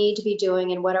what we need to be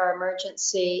doing, and what our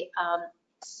Emergency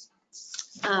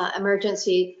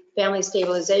Family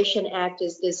Stabilization Act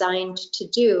is designed to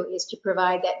do, is to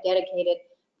provide that dedicated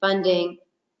funding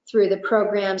through the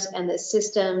programs and the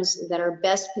systems that are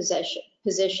best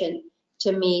positioned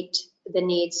to meet the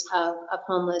needs of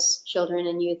homeless children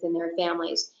and youth and their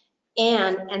families,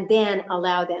 and then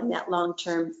allow them that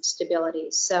long-term stability.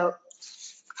 So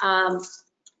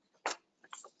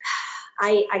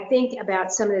I think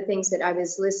about some of the things that I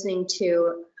was listening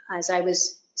to as I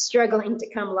was struggling to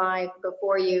come live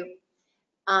before you,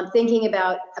 thinking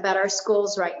about our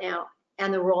schools right now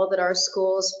and the role that our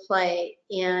schools play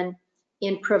in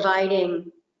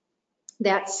providing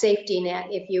that safety net,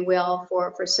 if you will,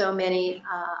 for so many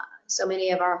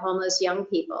of our homeless young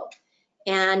people,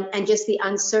 and just the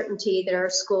uncertainty that our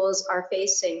schools are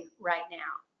facing right now.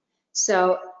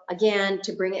 So again,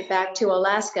 to bring it back to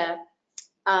Alaska,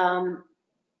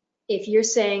 if you're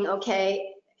saying,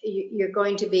 okay, you're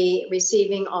going to be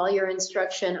receiving all your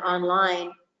instruction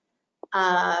online,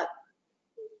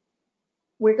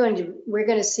 we're going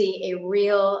to see a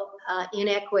real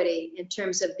inequity in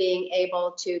terms of being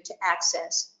able to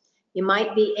access. You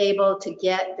might be able to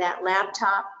get that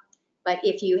laptop, but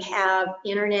if you have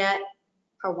internet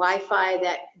or Wi-Fi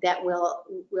that will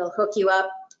hook you up,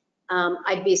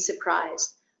 I'd be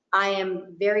surprised. I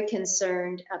am very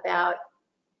concerned about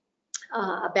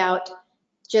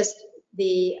just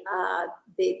the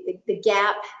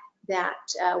gap that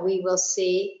we will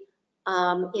see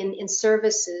in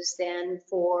services then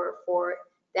for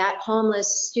that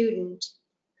homeless student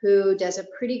who does a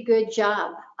pretty good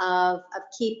job of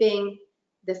keeping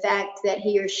the fact that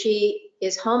he or she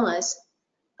is homeless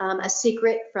a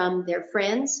secret from their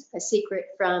friends, a secret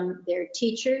from their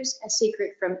teachers, a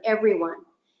secret from everyone.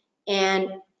 And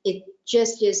it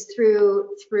just is through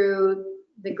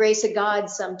the grace of God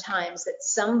sometimes that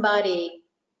somebody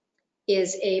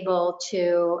is able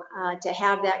to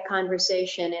have that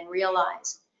conversation and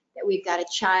realize that we've got a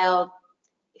child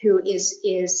who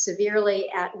is severely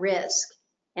at risk,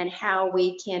 and how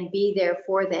we can be there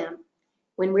for them.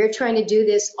 When we're trying to do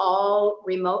this all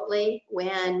remotely,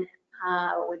 when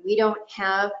we don't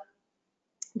have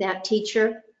that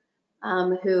teacher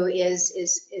who is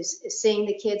seeing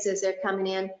the kids as they're coming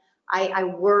in, I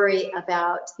worry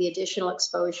about the additional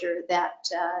exposure that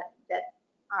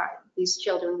these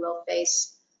children will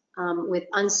face with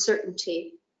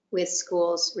uncertainty with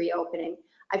schools reopening.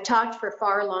 I've talked for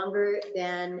far longer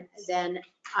than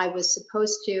I was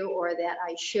supposed to, or that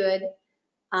I should,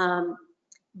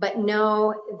 but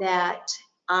know that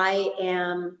I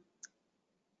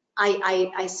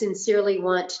sincerely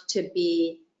want to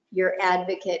be your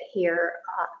advocate here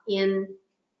in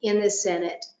the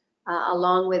Senate,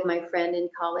 along with my friend and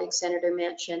colleague, Senator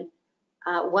Manchin.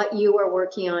 What you are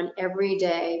working on every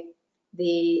day,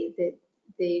 the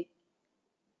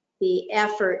the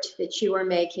effort that you are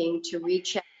making to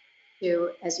reach out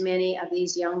to as many of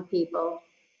these young people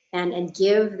and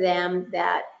give them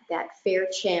that fair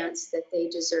chance that they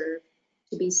deserve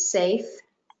to be safe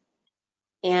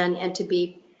and to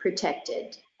be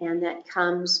protected. And that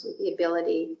comes with the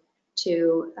ability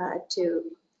to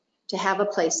have a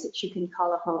place that you can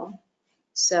call a home.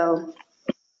 So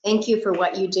thank you for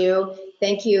what you do.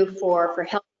 Thank you for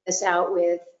helping us out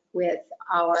with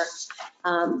our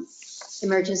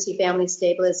Emergency Family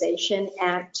Stabilization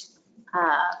Act.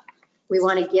 We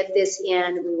want to get this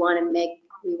in. We want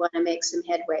to make some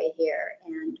headway here,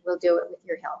 and we'll do it with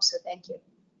your help. So thank you.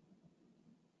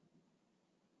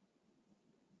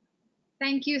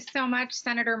 Thank you so much,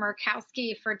 Senator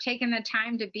Murkowski, for taking the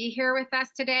time to be here with us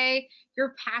today.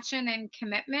 Your passion and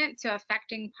commitment to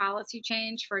affecting policy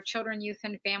change for children, youth,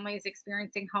 and families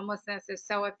experiencing homelessness is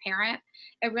so apparent.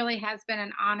 It really has been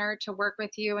an honor to work with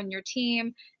you and your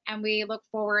team, and we look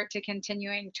forward to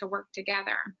continuing to work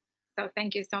together. So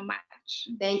thank you so much.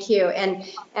 Thank you. And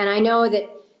I know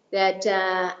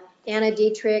that Anna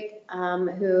Dietrich,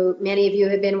 who many of you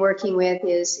have been working with,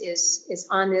 is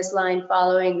on this line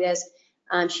following this.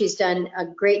 She's done a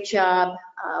great job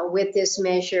with this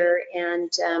measure,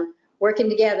 and working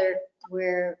together,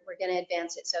 we're going to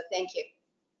advance it. So thank you.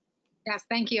 Yes,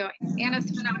 thank you. Anna's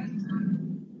phenomenal.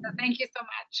 So thank you so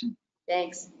much.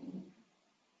 Thanks.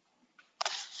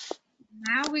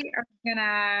 Now we are going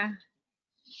to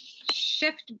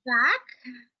shift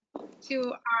back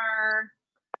to our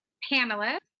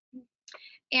panelists.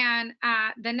 And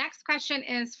the next question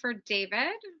is for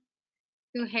David,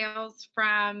 who hails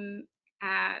from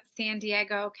San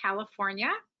Diego, California.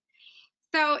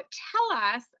 So tell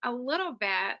us a little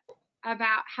bit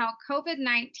about how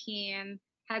COVID-19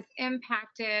 has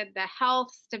impacted the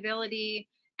health, stability,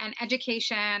 and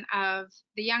education of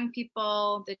the young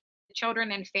people, the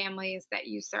children and families that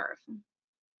you serve.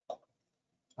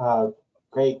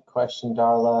 Great question,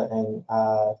 Darla, and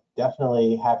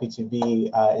definitely happy to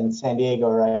be in San Diego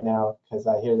right now, because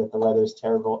I hear that the weather is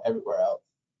terrible everywhere else.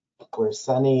 We're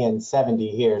sunny and 70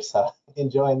 here, so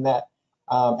enjoying that.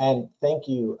 And thank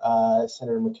you,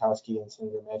 Senator Murkowski and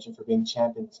Senator Manchin, for being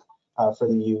champions for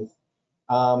the youth.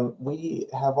 We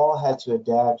have all had to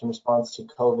adapt in response to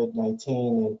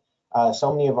COVID-19, and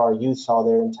so many of our youth saw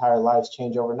their entire lives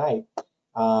change overnight.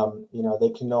 You know, they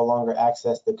can no longer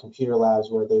access the computer labs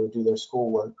where they would do their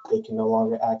schoolwork. They can no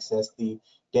longer access the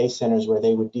day centers where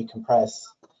they would decompress.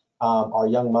 Our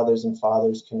young mothers and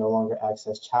fathers can no longer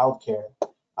access childcare,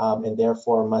 and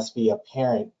therefore must be a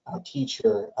parent, a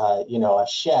teacher, you know, a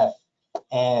chef,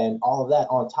 and all of that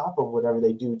on top of whatever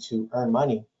they do to earn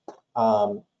money.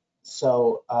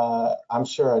 So I'm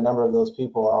sure a number of those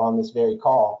people are on this very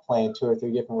call playing 2 or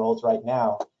 3 different roles right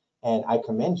now, and I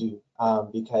commend you.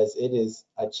 Because it is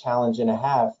a challenge and a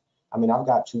half. I mean, I've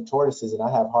got 2 tortoises and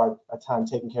I have a time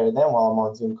taking care of them while I'm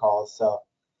on Zoom calls. So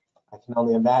I can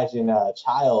only imagine a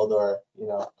child or, you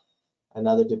know,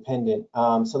 another dependent.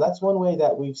 So that's one way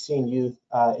that we've seen youth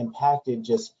impacted.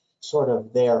 Just sort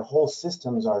of their whole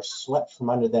systems are swept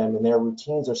from under them, and their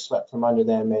routines are swept from under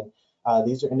them. And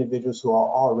these are individuals who are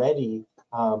already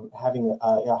having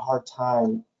a hard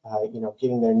time, you know,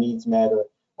 getting their needs met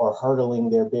or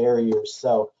hurdling their barriers.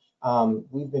 So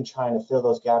we've been trying to fill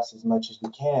those gaps as much as we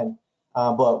can.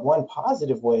 But one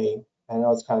positive way, I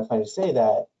know it's kind of funny to say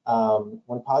that,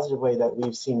 one positive way that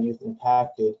we've seen youth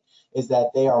impacted is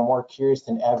that they are more curious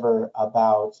than ever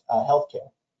about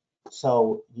healthcare.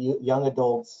 So young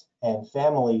adults and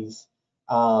families,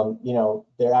 you know,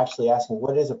 they're actually asking,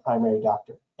 what is a primary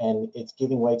doctor? And it's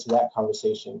giving way to that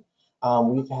conversation.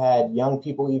 We've had young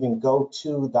people even go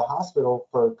to the hospital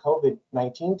for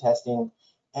COVID-19 testing,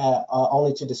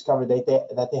 only to discover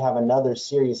that they have another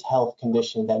serious health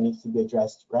condition that needs to be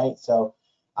addressed, right? So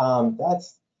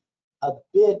that's a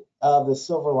bit of the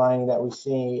silver lining that we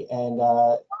see. And,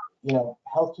 you know,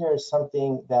 healthcare is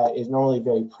something that is normally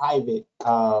very private.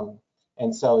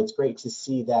 And so it's great to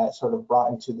see that sort of brought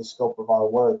into the scope of our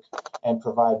work and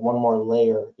provide one more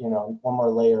layer, you know, one more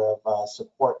layer of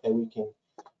support that we can,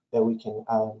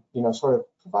 you know, sort of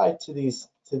provide to these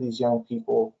young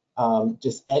people.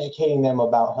 Just educating them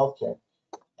about healthcare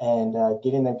and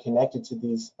getting them connected to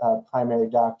these primary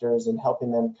doctors and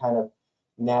helping them kind of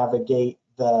navigate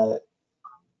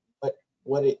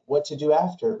what to do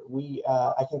after.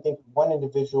 I can think of one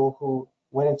individual who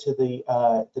went into the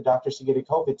doctors to get a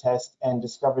COVID test and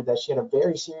discovered that she had a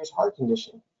very serious heart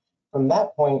condition. From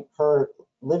that point, her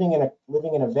living in a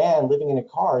van, living in a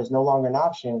car is no longer an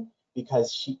option,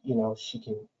 because she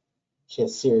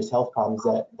has serious health problems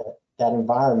that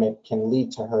environment can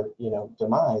lead to her, you know,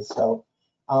 demise. So,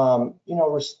 you know,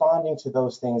 responding to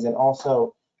those things, and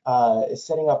also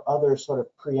setting up other sort of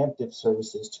preemptive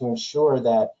services to ensure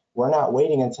that we're not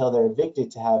waiting until they're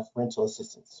evicted to have rental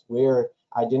assistance. We're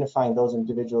identifying those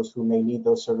individuals who may need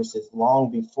those services long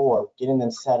before, getting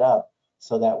them set up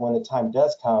so that when the time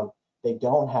does come, they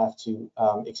don't have to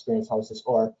experience homelessness,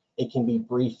 or it can be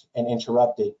brief and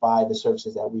interrupted by the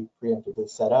services that we preemptively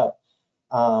set up.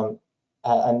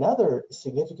 Another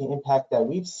significant impact that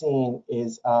we've seen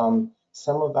is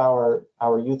some of our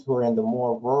youth who are in the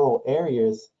more rural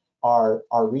areas are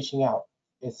reaching out.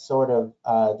 It's sort of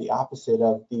the opposite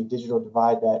of the digital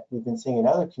divide that we've been seeing in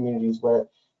other communities, where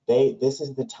this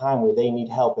is the time where they need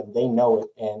help and they know it,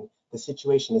 and the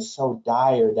situation is so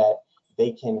dire that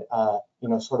they can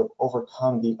sort of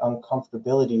overcome the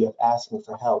uncomfortability of asking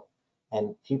for help.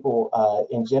 And people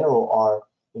in general are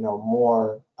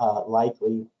more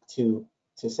likely to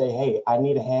say, hey, I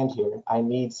need a hand here, I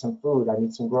need some food, I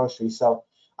need some groceries. So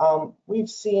we've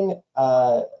seen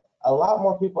a lot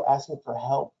more people asking for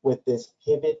help with this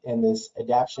pivot and this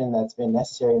adaptation that's been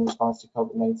necessary in response to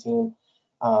COVID-19.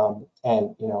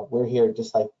 And we're here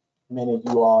just like many of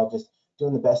you all, just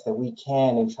doing the best that we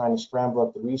can and trying to scramble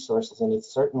up the resources. And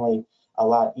it's certainly a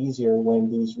lot easier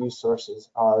when these resources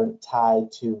are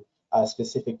tied to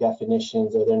specific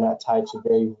definitions, or they're not tied to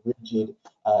very rigid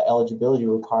eligibility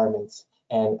requirements.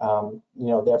 And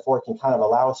therefore it can kind of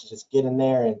allow us to just get in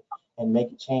there and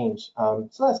make a change. So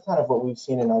that's kind of what we've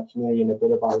seen in our community and a bit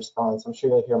of our response. I'm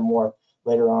sure you'll hear more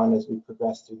later on as we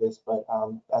progress through this, but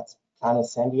that's kind of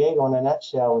San Diego in a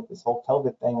nutshell with this whole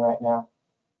COVID thing right now.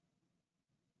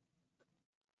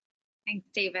 Thanks,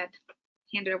 David.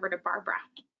 Hand it over to Barbara.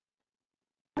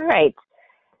 All right.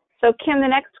 So Kim, the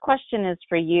next question is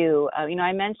for you.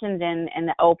 I mentioned in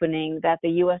the opening that the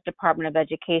U.S. Department of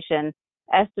Education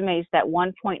estimates that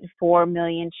 1.4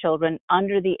 million children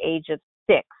under the age of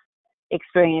 6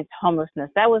 experienced homelessness.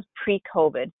 That was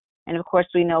pre-COVID. And of course,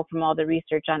 we know from all the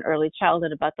research on early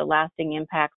childhood about the lasting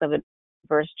impacts of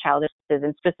adverse childhood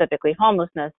and specifically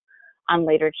homelessness on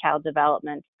later child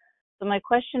development. So my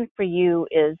question for you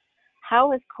is,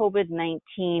 how has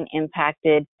COVID-19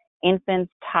 impacted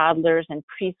infants, toddlers, and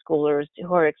preschoolers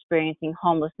who are experiencing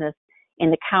homelessness in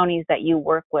the counties that you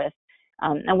work with?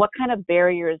 And what kind of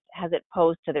barriers has it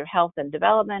posed to their health and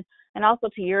development, and also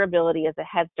to your ability as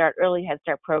a early Head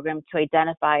Start program to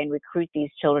identify and recruit these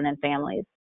children and families?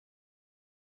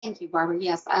 Thank you, Barbara.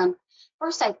 Yes.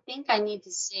 First, I think I need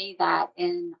to say that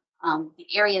in the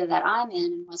area that I'm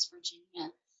in West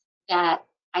Virginia, that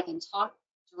I can talk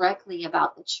directly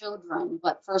about the children,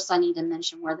 but first I need to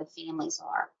mention where the families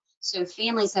are. So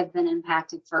families have been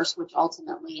impacted first, which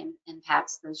ultimately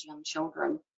impacts those young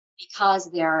children because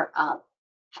they're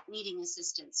needing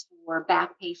assistance for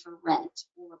back pay for rent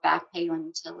or back pay on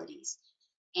utilities,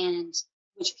 and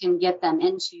which can get them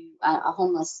into a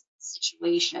homeless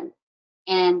situation.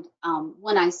 And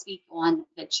when I speak on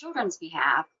the children's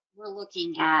behalf, we're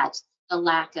looking at the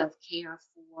lack of care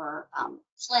for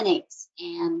clinics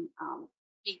and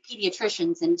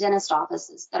pediatricians and dentist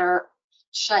offices that are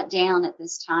shut down at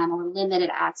this time, or limited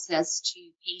access to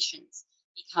patients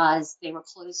because they were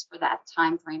closed for that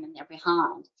time frame and they're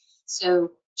behind.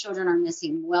 So children are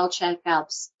missing well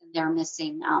checkups, and they're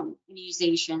missing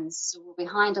immunizations. So we're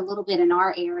behind a little bit in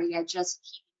our area, just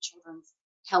keeping children's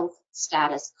health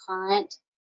status current.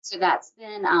 So that's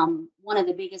been one of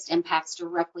the biggest impacts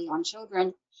directly on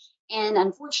children. And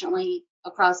unfortunately,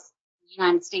 across the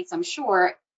United States, I'm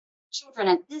sure, children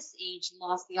at this age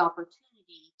lost the opportunity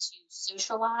to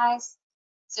socialize.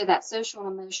 So that social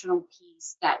and emotional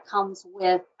piece that comes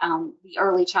with the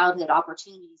early childhood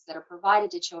opportunities that are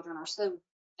provided to children are so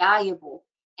valuable,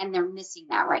 and they're missing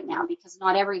that right now because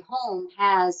not every home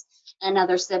has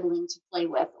another sibling to play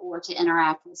with or to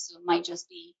interact with. So it might just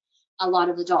be a lot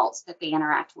of adults that they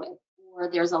interact with, or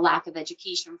there's a lack of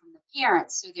education from the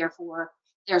parents, so therefore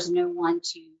there's no one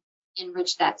to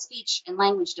enrich that speech and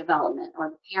language development, or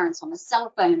the parents on the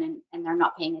cell phone and they're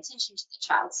not paying attention to the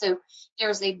child. So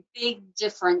there's a big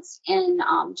difference in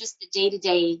just the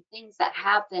day-to-day things that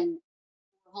happen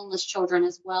for homeless children,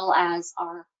 as well as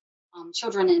our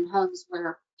children in homes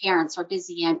where parents are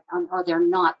busy and or they're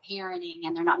not parenting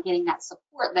and they're not getting that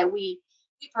support that we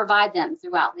provide them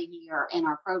throughout the year in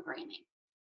our programming.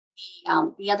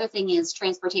 The other thing is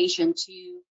transportation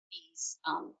to these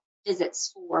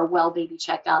visits for well baby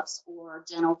checkups or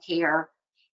dental care.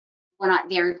 We're not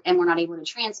there, and we're not able to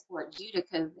transport due to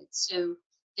COVID. So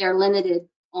they're limited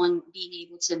on being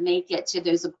able to make it to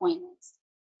those appointments,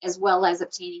 as well as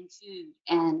obtaining food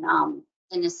and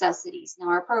the necessities. Now,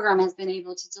 our program has been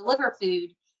able to deliver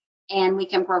food, and we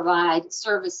can provide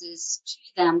services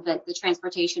to them, but the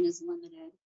transportation is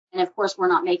limited. And of course, we're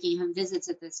not making home visits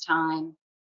at this time.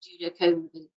 due to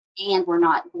COVID, and we're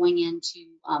not going into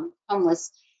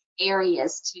homeless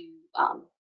areas to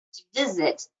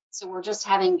visit. So we're just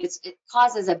having, it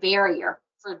causes a barrier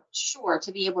for sure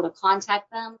to be able to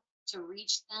contact them, to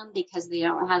reach them, because they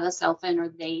don't have a cell phone, or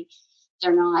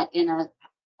they're not in a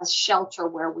shelter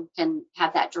where we can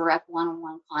have that direct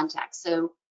one-on-one contact.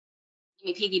 So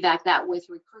let me piggyback that with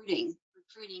recruiting.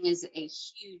 Recruiting is a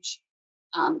huge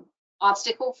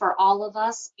obstacle for all of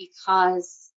us,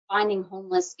 because finding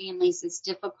homeless families is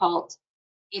difficult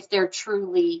if they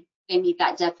meet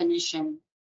that definition.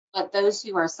 But those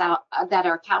who are that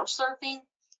are couch surfing,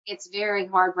 it's very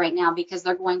hard right now, because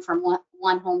they're going from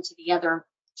one home to the other,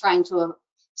 trying to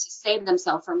save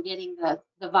themselves from getting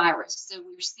the virus. So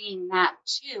we're seeing that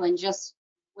too, and just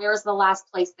where's the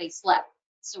last place they slept,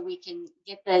 so we can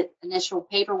get the initial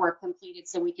paperwork completed,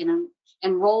 so we can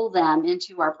enroll them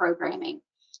into our programming.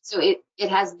 So it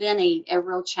has been a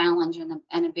real challenge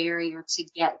and a barrier to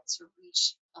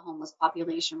reach the homeless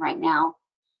population right now.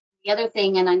 The other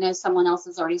thing, and I know someone else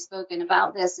has already spoken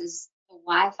about this, is the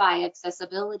Wi-Fi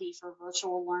accessibility for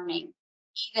virtual learning.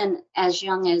 Even as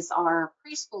young as our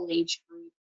preschool age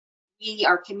group, we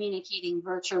are communicating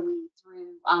virtually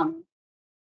through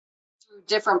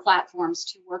different platforms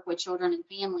to work with children and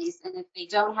families. And if they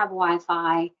don't have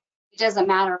Wi-Fi, it doesn't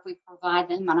matter if we provide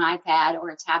them an iPad or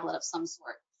a tablet of some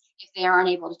sort. If they aren't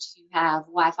able to have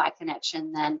Wi-Fi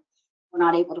connection, then we're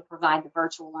not able to provide the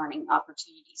virtual learning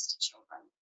opportunities to children.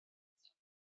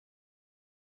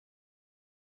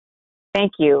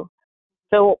 Thank you.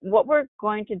 So what we're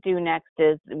going to do next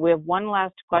is we have one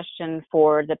last question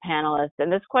for the panelists, and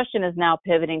this question is now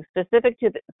pivoting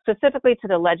specifically to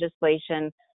the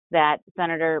legislation that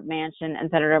Senator Manchin and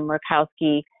Senator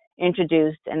Murkowski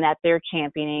introduced, and that they're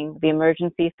championing, the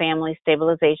Emergency Family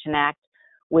Stabilization Act,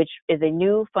 which is a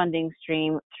new funding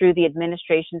stream through the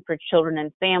Administration for Children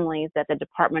and Families that the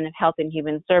Department of Health and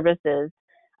Human Services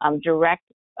direct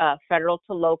federal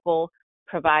to local,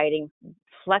 providing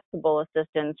flexible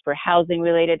assistance for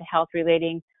housing-related,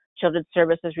 health-related, children's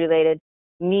services-related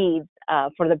needs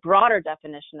for the broader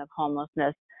definition of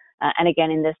homelessness, and again,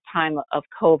 in this time of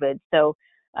COVID. So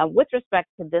with respect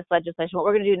to this legislation, what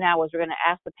we're going to do now is we're going to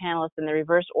ask the panelists in the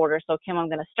reverse order. So Kim, I'm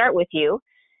going to start with you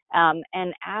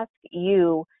and ask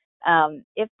you,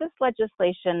 if this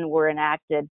legislation were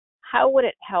enacted, how would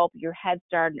it help your Head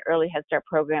Start and Early Head Start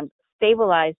programs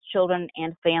stabilize children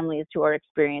and families who are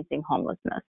experiencing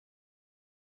homelessness?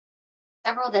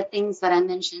 Several of the things that I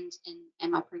mentioned in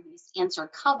my previous answer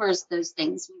covers those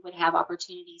things. We would have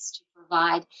opportunities to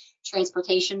provide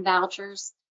transportation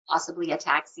vouchers, possibly a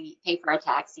taxi, pay for a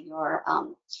taxi, or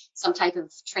some type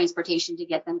of transportation to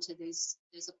get them to those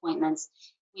appointments.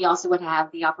 We also would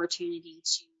have the opportunity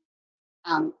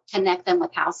to connect them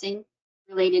with housing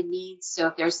related needs. So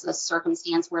if there's a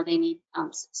circumstance where they need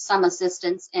some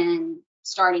assistance in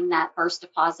starting that first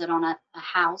deposit on a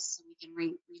house, so we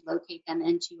can relocate them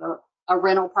into a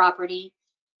rental property.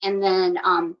 And then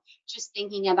just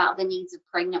thinking about the needs of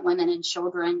pregnant women and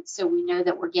children, so we know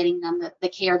that we're getting them the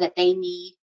care that they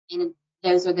need. And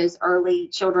those are those early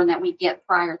children that we get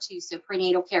prior to. So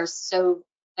prenatal care is so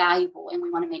valuable, and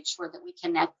we want to make sure that we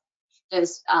connect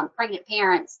those pregnant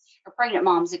parents, or pregnant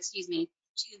moms,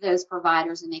 to those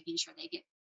providers and making sure they get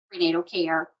prenatal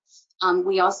care.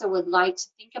 We also would like to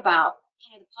think about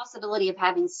the possibility of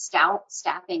having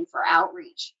staffing for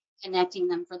outreach, connecting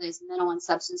them for those mental and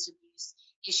substance abuse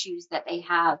issues that they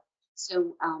have.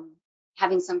 So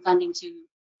having some funding to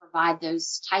provide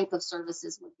those type of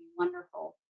services would be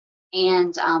wonderful.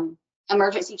 And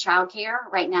emergency childcare,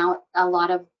 right now, a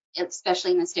lot of,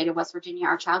 especially in the state of West Virginia,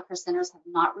 our child care centers have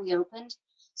not reopened.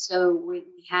 So we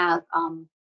have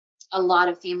a lot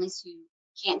of families who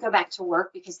can't go back to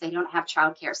work because they don't have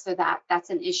child care. So that's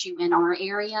an issue in our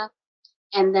area.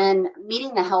 And then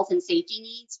meeting the health and safety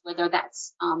needs, whether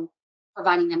that's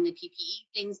providing them the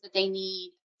PPE things that they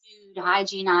need, food,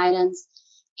 hygiene items.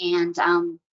 And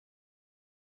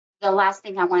the last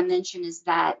thing I want to mention is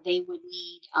that they would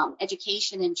need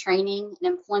education and training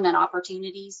and employment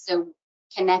opportunities. So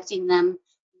connecting them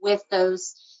with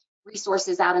those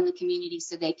resources out in the community,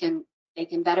 so they can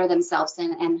better themselves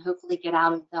and hopefully get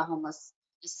out of the homeless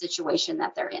situation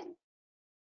that they're in.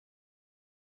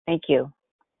 Thank you.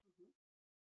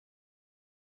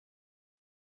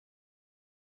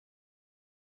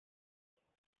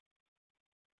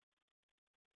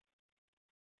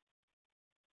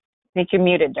 I think you're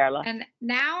muted, Darla. And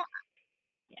now,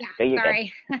 yeah, so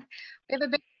sorry.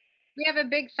 we have a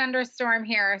big thunderstorm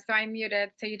here, so I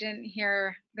muted so you didn't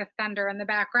hear the thunder in the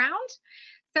background.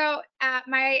 So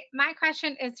my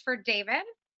question is for David.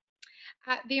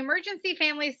 The Emergency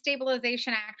Family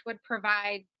Stabilization Act would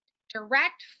provide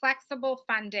direct, flexible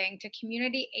funding to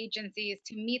community agencies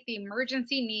to meet the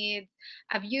emergency needs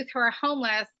of youth who are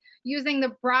homeless using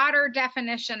the broader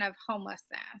definition of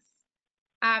homelessness.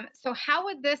 So how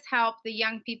would this help the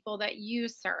young people that you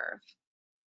serve?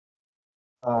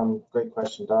 Great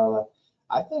question, Darla.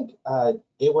 I think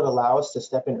it would allow us to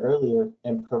step in earlier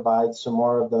and provide some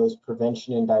more of those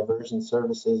prevention and diversion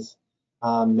services.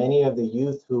 Many of the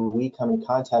youth who we come in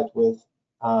contact with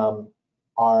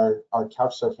are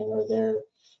couch surfing, or they're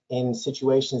in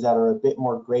situations that are a bit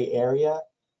more gray area,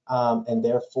 and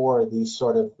therefore these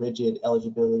sort of rigid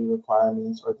eligibility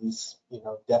requirements or these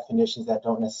definitions that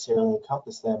don't necessarily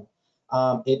encompass them,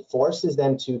 it forces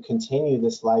them to continue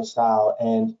this lifestyle.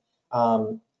 And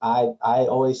I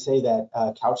always say that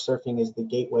couch surfing is the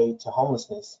gateway to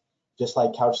homelessness, just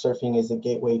like couch surfing is the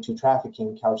gateway to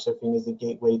trafficking. Couch surfing is the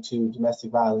gateway to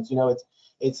domestic violence.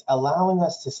 It's allowing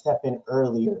us to step in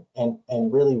earlier and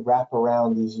really wrap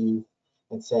around these youth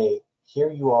and say, here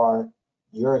you are,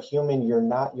 you're a human, you're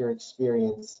not your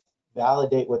experience.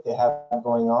 Validate what they have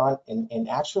going on and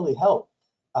actually help.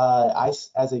 As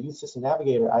a youth system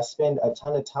navigator, I spend a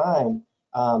ton of time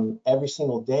every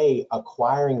single day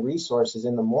acquiring resources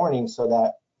in the morning so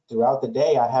that throughout the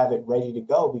day I have it ready to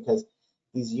go, because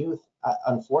these youth,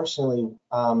 unfortunately,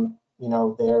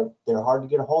 they're hard to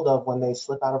get a hold of when they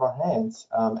slip out of our hands.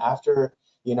 After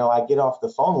I get off the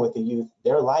phone with the youth,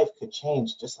 their life could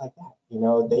change just like that.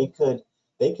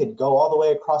 They could go all the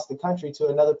way across the country to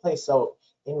another place. So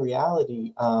in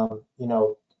reality,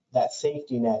 that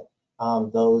safety net,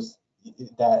 that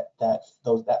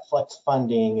flex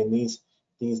funding and these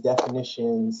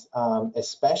definitions,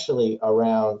 especially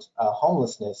around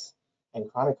homelessness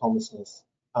and chronic homelessness,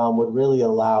 would really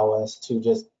allow us to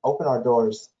just open our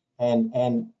doors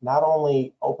and not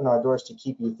only open our doors to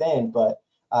keep youth in, but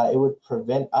it would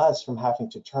prevent us from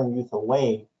having to turn youth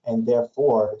away and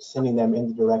therefore sending them in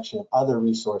the direction of other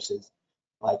resources,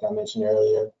 like I mentioned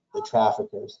earlier, the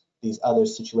traffickers, these other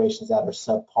situations that are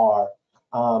subpar.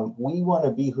 We want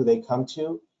to be who they come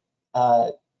to,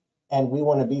 and we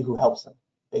want to be who helps them,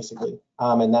 basically.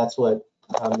 And that's what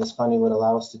this funding would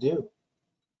allow us to do.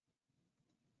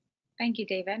 Thank you,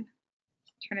 David.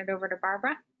 Turn it over to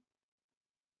Barbara.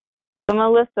 So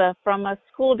Melissa, from a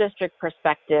school district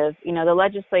perspective, the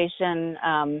legislation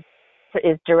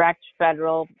is direct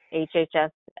federal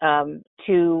HHS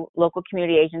to local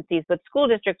community agencies, but school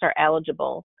districts are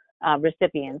eligible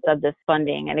recipients of this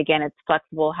funding. And again, it's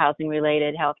flexible, housing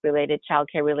related, health related,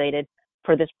 childcare related,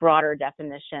 for this broader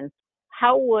definition.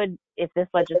 How would, if this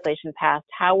legislation passed,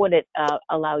 how would it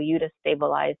allow you to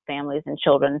stabilize families and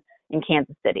children in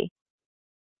Kansas City?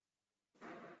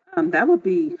 That would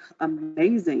be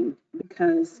amazing,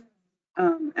 because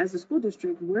as a school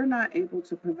district, we're not able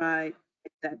to provide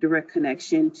that direct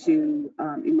connection to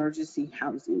emergency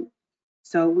housing.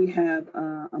 So we have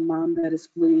a mom that is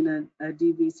fleeing a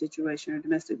DV situation or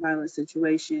domestic violence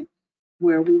situation,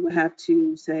 where we would have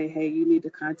to say, hey, you need to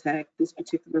contact this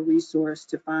particular resource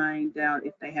to find out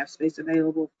if they have space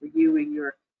available for you and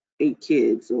your 8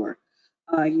 kids, or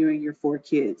you and your 4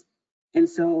 kids. And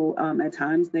so at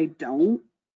times they don't.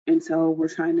 And so we're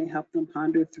trying to help them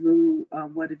ponder through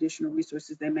what additional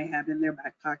resources they may have in their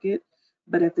back pocket.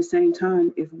 But at the same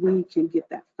time, if we can get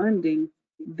that funding,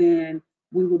 then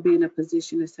we will be in a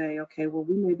position to say, okay, well,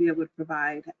 we may be able to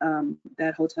provide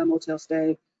that hotel motel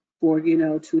stay for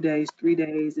 2 days, 3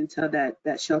 days, until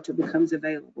that shelter becomes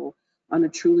available on a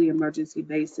truly emergency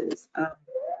basis.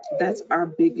 That's our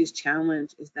biggest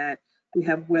challenge, is that we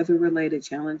have weather related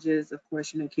challenges. Of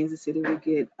course, Kansas City, we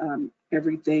get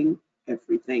everything,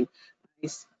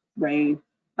 ice, rain,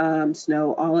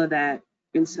 snow, all of that.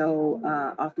 And so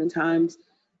oftentimes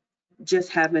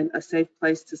just having a safe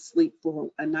place to sleep for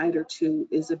a night or two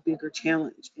is a bigger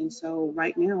challenge. And so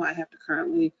right now I have to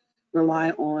currently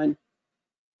rely on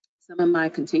some of my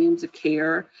continuums of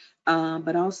care,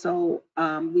 but also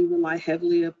we rely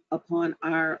heavily upon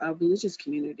our religious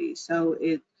community. So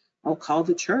I'll call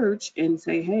the church and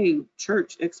say, hey,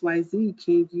 church XYZ,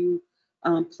 can you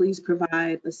please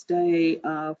provide a stay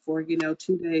for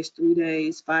 2 days, 3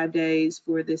 days, 5 days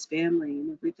for this family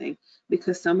and everything,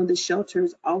 because some of the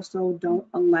shelters also don't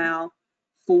allow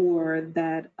for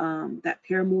that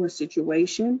paramour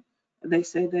situation. They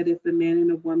say that if a man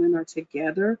and a woman are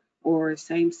together, or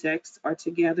same sex are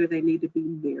together, they need to be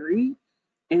married.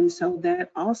 And so that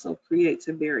also creates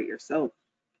a barrier. So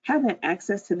having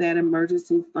access to that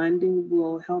emergency funding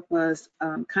will help us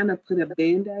kind of put a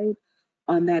Band-Aid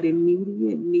on that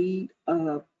immediate need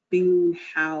of being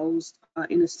housed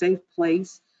in a safe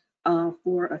place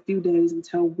for a few days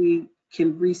until we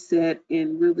can reset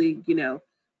and really,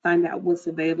 find out what's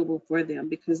available for them,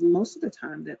 because most of the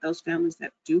time that those families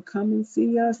that do come and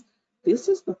see us, this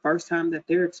is the first time that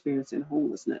they're experiencing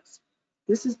homelessness.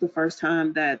 This is the first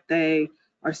time that they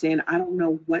are saying, I don't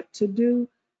know what to do,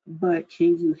 but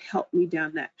can you help me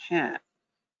down that path?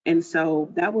 And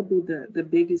so that would be the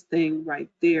biggest thing right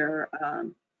there,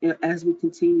 as we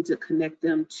continue to connect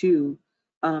them to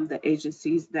the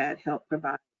agencies that help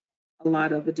provide a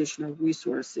lot of additional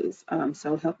resources.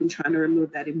 So helping trying to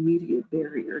remove that immediate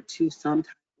barrier to some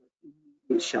type of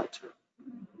immediate shelter.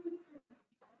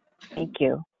 Thank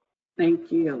you.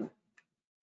 Thank you.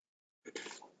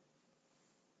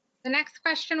 The next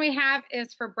question we have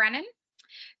is for Brennon.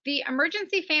 The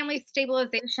Emergency Family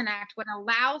Stabilization Act would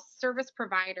allow service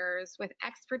providers with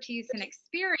expertise and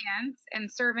experience in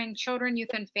serving children, youth,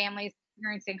 and families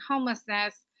experiencing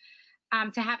homelessness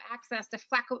to have access to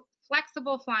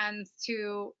flexible funds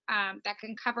to that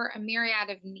can cover a myriad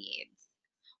of needs.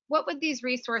 What would these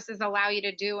resources allow you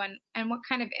to do, and what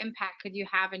kind of impact could you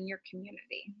have in your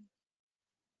community?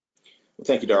 Well,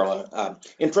 thank you, Darla.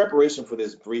 In preparation for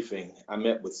this briefing, I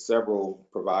met with several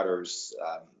providers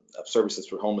of services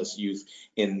for homeless youth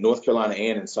in North Carolina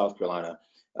and in South Carolina,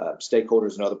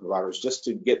 stakeholders and other providers, just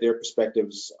to get their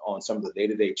perspectives on some of the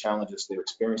day-to-day challenges they're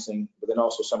experiencing, but then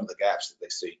also some of the gaps that they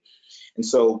see. And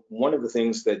so one of the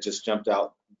things that just jumped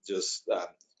out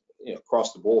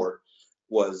across the board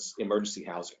was emergency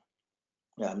housing.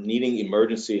 Needing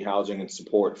emergency housing and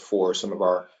support for some of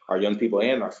our young people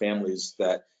and our families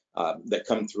that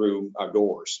come through our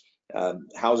doors.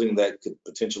 Housing that could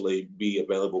potentially be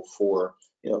available for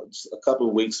a couple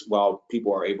of weeks while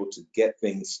people are able to get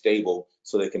things stable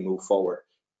so they can move forward.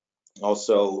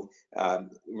 Also,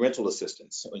 rental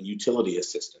assistance and utility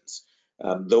assistance.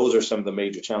 Those are some of the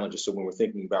major challenges. So when we're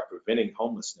thinking about preventing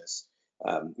homelessness,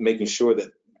 making sure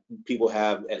that people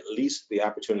have at least the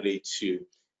opportunity to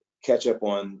catch up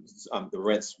on the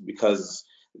rents because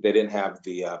they didn't have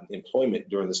the employment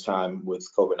during this time with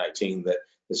COVID-19 that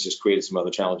has just created some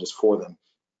other challenges for them.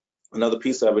 Another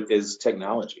piece of it is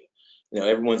technology.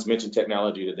 Everyone's mentioned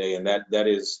technology today, and that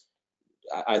is,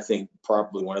 I think,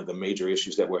 probably one of the major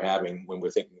issues that we're having when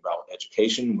we're thinking about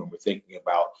education, when we're thinking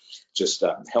about just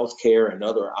healthcare and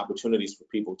other opportunities for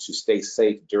people to stay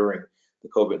safe during the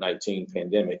COVID-19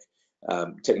 pandemic.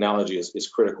 Technology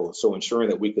is critical. So ensuring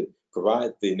that we could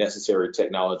provide the necessary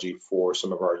technology for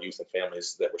some of our youth and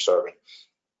families that we're serving.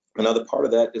 Another part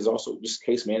of that is also just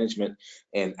case management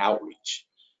and outreach.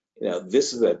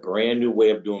 This is a brand new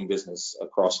way of doing business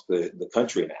across the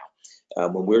country now.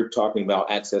 When we're talking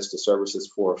about access to services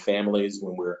for families,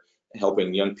 when we're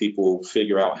helping young people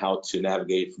figure out how to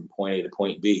navigate from point A to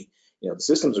point B, the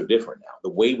systems are different now.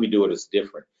 The way we do it is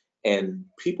different. And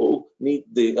people need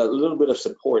a little bit of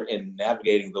support in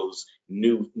navigating those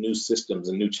new systems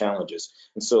and new challenges.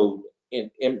 And so in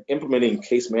implementing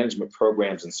case management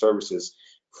programs and services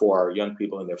for our young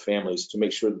people and their families to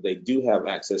make sure that they do have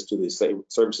access to the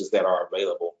services that are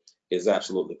available is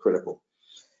absolutely critical.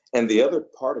 And the other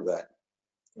part of that,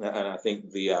 and I think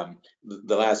the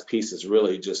last piece is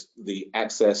really just the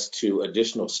access to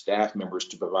additional staff members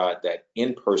to provide that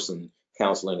in-person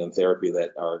counseling and therapy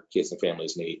that our kids and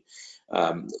families need.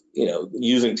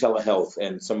 Using telehealth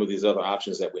and some of these other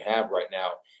options that we have right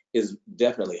now is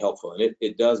definitely helpful, and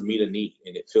it does meet a need,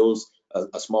 and it fills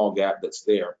a small gap that's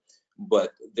there.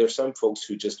 But there's some folks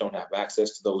who just don't have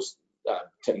access to those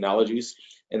technologies.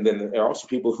 And then there are also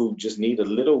people who just need a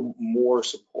little more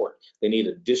support. They need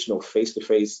additional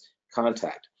face-to-face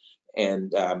contact.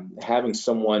 And having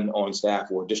someone on staff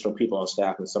or additional people on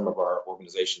staff in some of our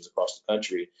organizations across the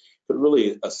country could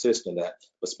really assist in that.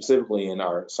 But specifically in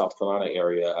our South Carolina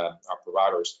area, our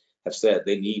providers have said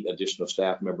they need additional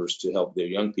staff members to help their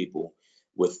young people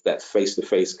with that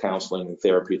face-to-face counseling and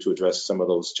therapy to address some of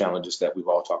those challenges that we've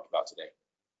all talked about today.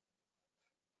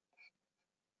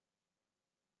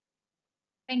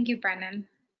 Thank you, Brennan.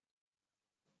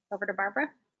 Over to Barbara.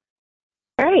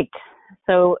 All right.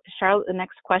 So Charlotte, the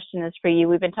next question is for you.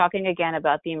 We've been talking again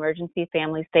about the Emergency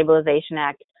Family Stabilization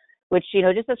Act, which,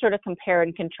 just to sort of compare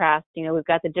and contrast, we've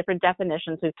got the different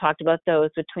definitions. We've talked about those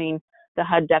between the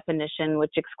HUD definition,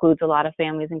 which excludes a lot of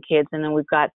families and kids, and then we've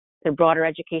got the broader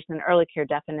education and early care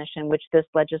definition, which this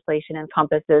legislation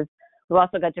encompasses. We've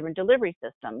also got different delivery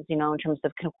systems, in terms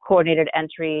of coordinated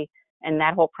entry and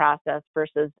that whole process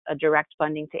versus a direct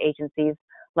funding to agencies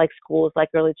like schools, like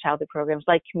early childhood programs,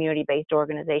 like community-based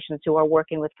organizations who are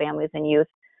working with families and youth.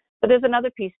 But there's another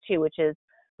piece too, which is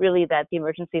really that the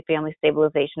Emergency Family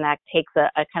Stabilization Act takes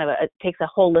a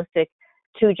holistic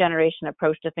two-generation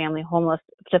approach to family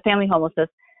homelessness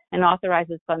and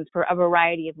authorizes funds for a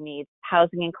variety of needs,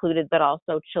 housing included, but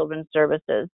also children's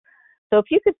services. So if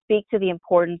you could speak to the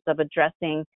importance of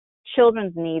addressing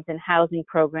children's needs in housing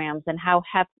programs and how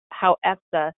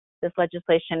EFSA, this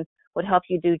legislation, would help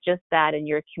you do just that in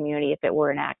your community if it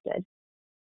were enacted.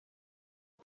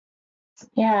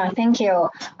 Yeah, thank you.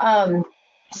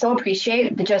 So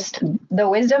appreciate just the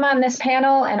wisdom on this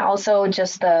panel, and also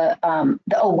just the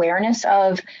awareness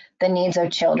of the needs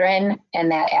of children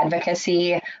and that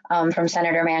advocacy from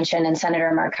Senator Manchin and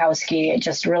Senator Murkowski.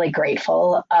 Just really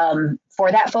grateful for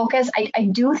that focus. I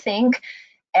do think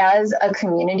as a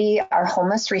community, our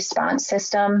homeless response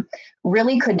system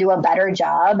really could do a better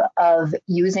job of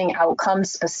using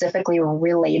outcomes specifically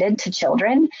related to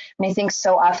children. And I think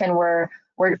so often we're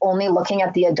only looking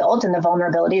at the adult and the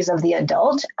vulnerabilities of the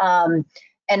adult, and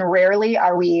rarely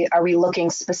are we looking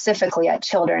specifically at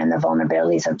children and the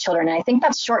vulnerabilities of children. And I think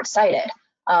that's short-sighted.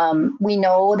 We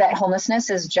know that homelessness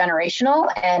is generational,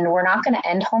 and we're not going to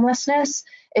end homelessness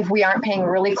if we aren't paying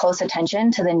really close attention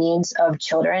to the needs of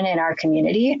children in our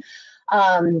community.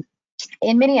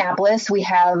 In Minneapolis, we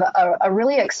have a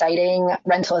really exciting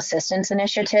rental assistance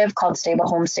initiative called Stable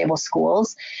Homes, Stable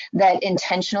Schools that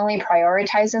intentionally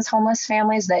prioritizes homeless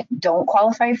families that don't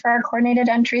qualify for our coordinated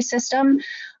entry system.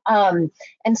 And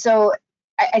so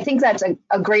I think that's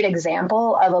a great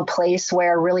example of a place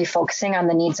where really focusing on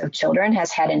the needs of children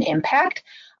has had an impact.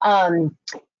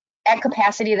 At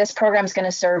capacity, this program is going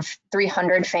to serve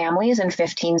 300 families in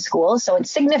 15 schools, so it's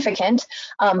significant.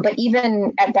 But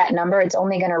even at that number, it's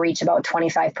only going to reach about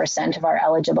 25% of our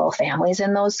eligible families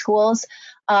in those schools.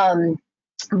 But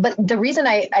the reason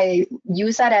I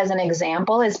use that as an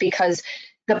example is because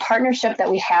the partnership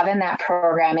that we have in that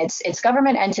program, it's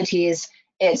government entities,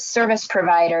 it's service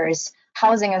providers,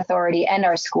 housing authority, and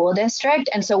our school district.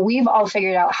 And so we've all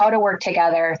figured out how to work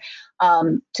together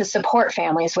to support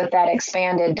families with that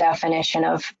expanded definition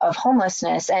of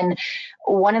homelessness. And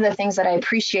one of the things that I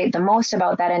appreciate the most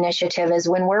about that initiative is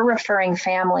when we're referring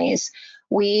families,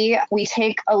 we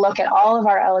take a look at all of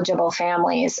our eligible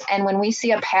families. And when we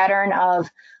see a pattern of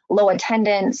low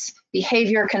attendance,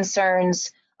 behavior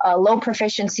concerns, low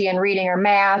proficiency in reading or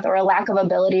math, or a lack of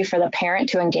ability for the parent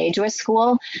to engage with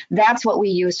school, that's what we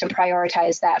use to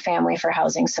prioritize that family for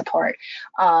housing support.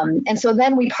 And so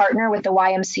then we partner with the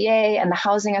YMCA and the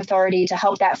housing authority to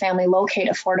help that family locate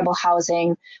affordable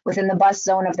housing within the bus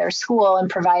zone of their school and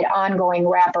provide ongoing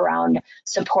wraparound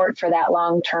support for that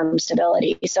long-term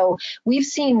stability. So we've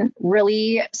seen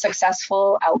really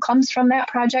successful outcomes from that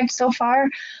project so far.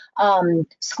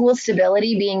 School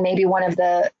stability being maybe one of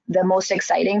the most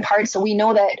exciting parts. So we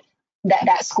know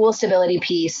that school stability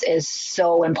piece is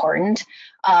so important.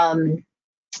 And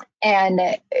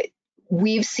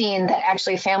we've seen that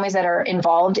actually families that are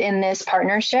involved in this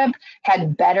partnership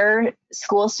had better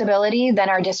school stability than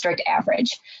our district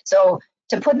average. So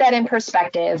to put that in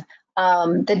perspective,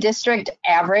 the district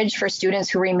average for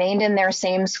students who remained in their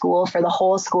same school for the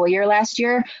whole school year last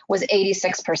year was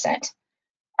 86%.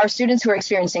 Our students who are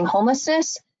experiencing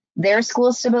homelessness, their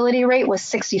school stability rate was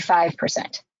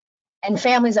 65%. And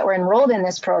families that were enrolled in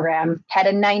this program had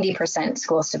a 90%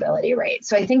 school stability rate.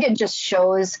 So I think it just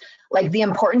shows like the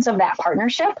importance of that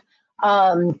partnership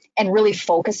and really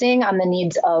focusing on the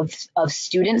needs of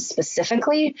students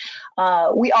specifically.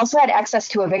 We also had access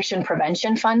to eviction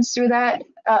prevention funds through that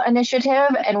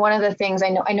initiative. And one of the things I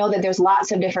know that there's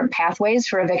lots of different pathways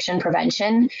for eviction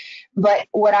prevention, but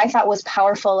what I thought was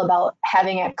powerful about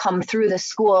having it come through the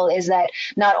school is that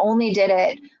not only did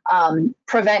it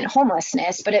prevent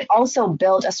homelessness, but it also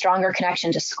built a stronger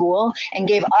connection to school and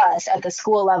gave us at the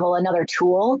school level another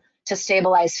tool to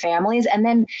stabilize families and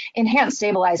then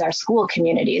stabilize our school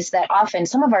communities. That often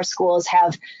some of our schools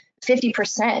have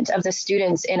 50% of the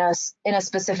students in a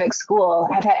specific school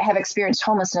have experienced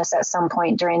homelessness at some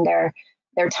point during their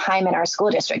time in our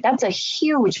school district. That's a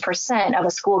huge percent of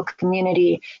a school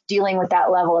community dealing with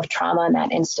that level of trauma and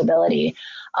that instability.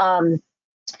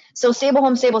 So Stable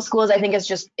Homes, Stable Schools, I think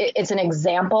it's an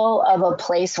example of a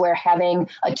place where having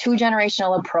a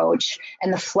 2-generational approach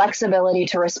and the flexibility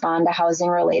to respond to housing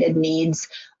related needs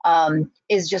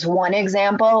is just one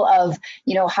example of,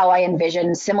 how I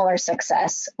envision similar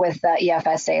success with the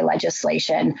EFSA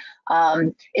legislation.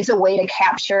 It's a way to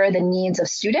capture the needs of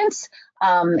students.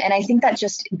 And I think that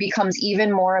just becomes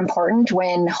even more important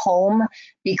when home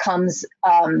becomes,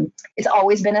 it's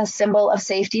always been a symbol of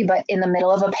safety, but in the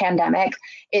middle of a pandemic,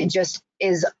 it just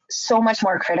is so much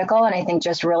more critical. And I think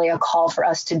just really a call for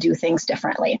us to do things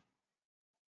differently.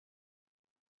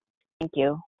 Thank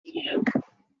you.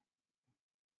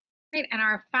 Great. And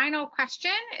our final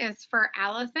question is for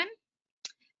Alison.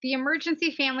 The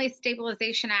Emergency Family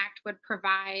Stabilization Act would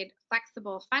provide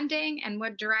flexible funding and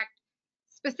would direct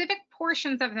specific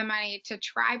portions of the money to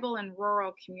tribal and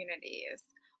rural communities.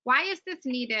 Why is this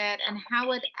needed, and how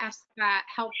would ESPA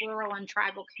help rural and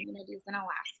tribal communities in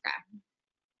Alaska?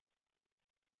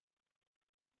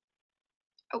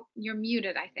 Oh, you're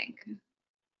muted, I think.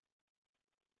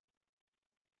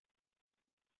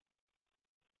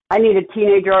 I need a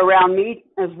teenager around me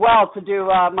as well to do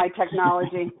my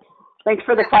technology. Thanks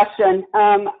for the question.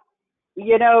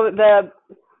 You know,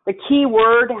 the key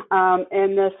word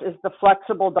in this is the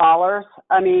flexible dollars.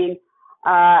 I mean,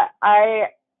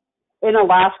 in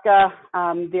Alaska,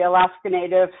 the Alaska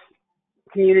Native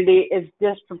community is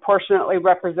disproportionately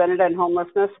represented in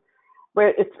homelessness.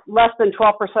 It's less than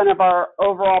 12% of our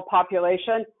overall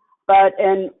population, but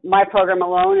in my program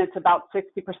alone, it's about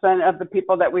 60% of the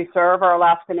people that we serve are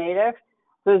Alaska Native.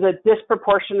 So there's a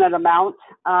disproportionate amount.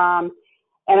 And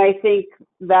I think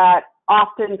that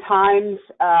oftentimes,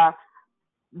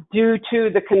 due to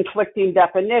the conflicting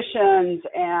definitions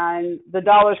and the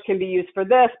dollars can be used for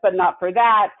this, but not for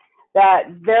that,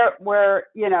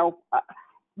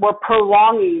 we're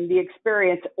prolonging the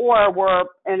experience, or we're,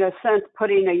 in a sense,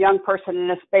 putting a young person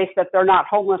in a space that they're not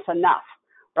homeless enough,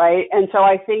 right? And so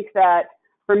I think that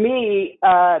for me,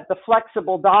 the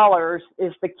flexible dollars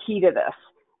is the key to this,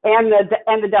 and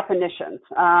the definitions,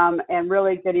 and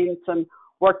really getting some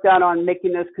work done on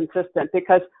making those consistent,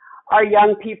 because our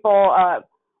young people,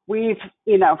 we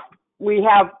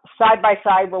have side by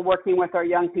side, we're working with our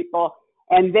young people,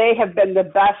 and they have been the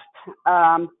best,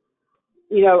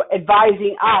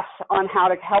 advising us on how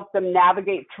to help them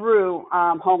navigate through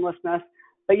homelessness.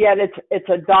 But yet it's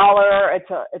a dollar,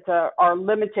 it's our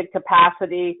limited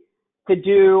capacity to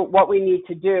do what we need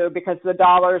to do, because the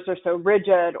dollars are so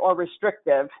rigid or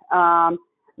restrictive,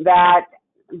 that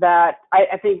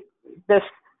I think this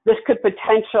could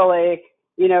potentially,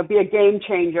 be a game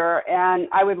changer. And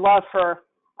I would love for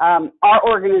our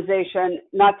organization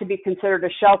not to be considered a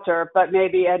shelter, but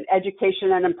maybe an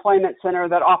education and employment center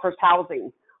that offers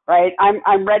housing, right?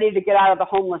 I'm ready to get out of the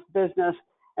homeless business,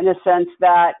 in the sense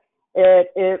that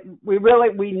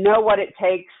we know what it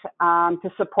takes to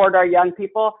support our young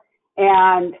people,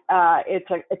 and it's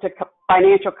a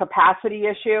financial capacity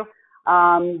issue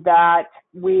that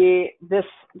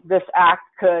this act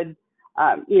could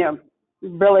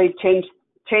really change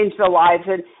the lives,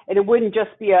 and it wouldn't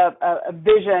just be a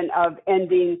vision of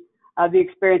ending the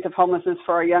experience of homelessness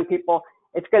for our young people.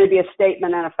 It's going to be a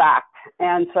statement and a fact.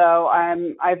 And so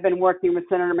I've been working with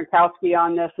Senator Murkowski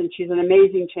on this, and she's an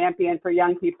amazing champion for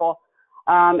young people.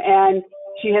 And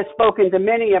she has spoken to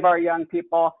many of our young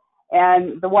people.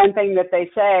 And the one thing that they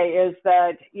say is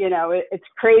that, it's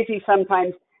crazy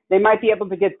sometimes. They might be able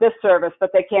to get this service,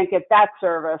 but they can't get that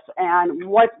service. And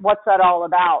what's that all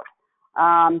about?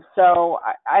 So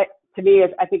to me,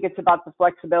 I think it's about the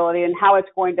flexibility, and how it's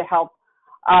going to help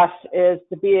us is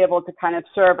to be able to kind of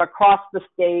serve across the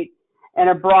state in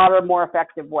a broader, more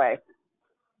effective way.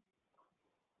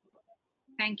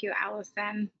 Thank you, Allison.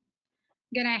 I'm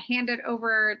going to hand it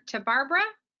over to Barbara,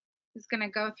 who's going to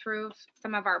go through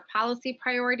some of our policy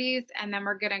priorities, and then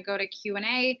we're going to go to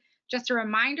Q&A. Just a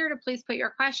reminder to please put your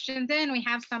questions in. We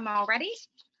have some already,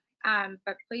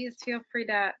 but please feel free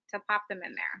to pop them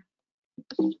in there.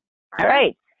 All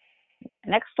right,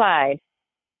 next slide.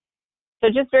 So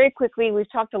just very quickly,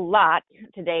 we've talked a lot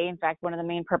today. In fact, one of the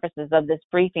main purposes of this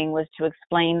briefing was to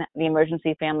explain the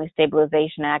Emergency Family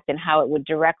Stabilization Act and how it would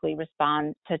directly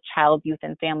respond to child, youth,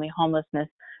 and family homelessness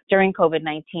during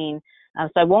COVID-19.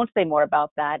 So I won't say more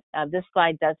about that. This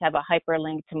slide does have a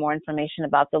hyperlink to more information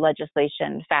about the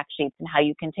legislation, fact sheets, and how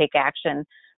you can take action.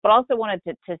 But also wanted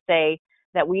to say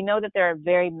that we know that there are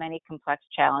very many complex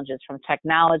challenges, from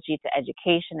technology to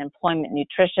education, employment,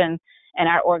 nutrition, and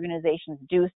our organizations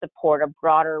do support a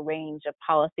broader range of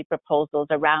policy proposals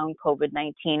around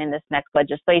COVID-19 in this next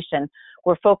legislation.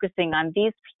 We're focusing on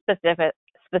these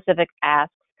specific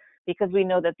asks because we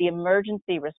know that the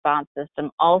emergency response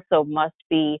system also must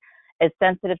be as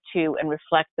sensitive to and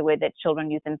reflect the way that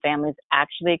children, youth, and families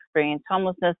actually experience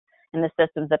homelessness in the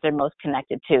systems that they're most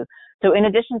connected to. So in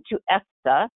addition to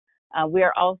ESPA, we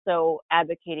are also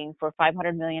advocating for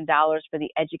 $500 million for the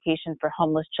Education for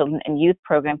Homeless Children and Youth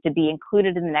program to be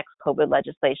included in the next COVID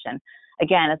legislation.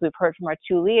 Again, as we've heard from our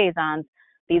two liaisons,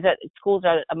 schools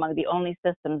are among the only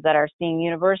systems that are seeing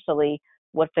universally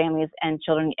what families and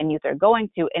children and youth are going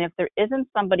to. And if there isn't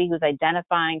somebody who's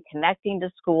identifying, connecting to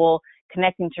school,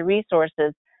 connecting to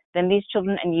resources, then these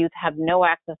children and youth have no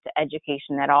access to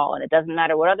education at all. And it doesn't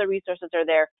matter what other resources are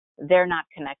there, they're not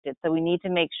connected. So we need to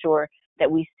make sure that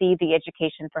we see the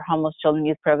Education for Homeless Children and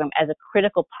Youth program as a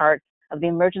critical part of the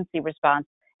emergency response,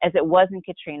 as it was in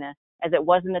Katrina as it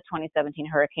was in the 2017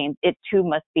 hurricanes, it too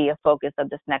must be a focus of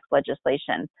this next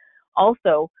legislation.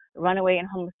 Also, the Runaway and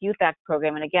Homeless Youth Act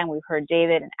program, and again, we've heard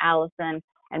David and Alison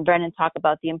and Brennon talk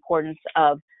about the importance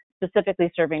of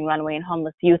specifically serving runaway and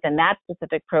homeless youth in that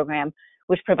specific program,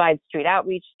 which provides street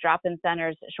outreach, drop-in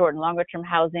centers, short and longer-term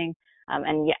housing.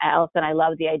 And Alison, I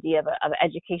love the idea of an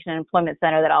education and employment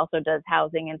center that also does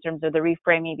housing in terms of the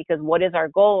reframing, because what is our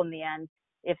goal in the end,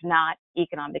 if not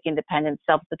economic independence,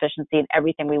 self-sufficiency, and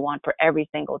everything we want for every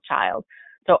single child?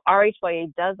 So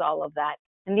RHYA does all of that.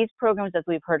 And these programs, as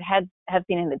we've heard, have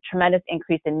seen a tremendous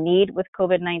increase in need with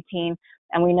COVID-19.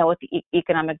 And we know with the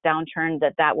economic downturn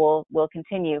that will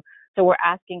continue. So we're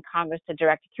asking Congress to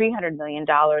direct $300 million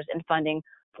in funding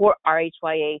for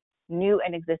RHYA new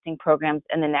and existing programs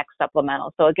in the next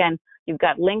supplemental. So again, you've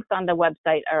got links on the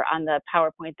website or on the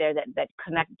PowerPoint there that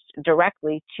connect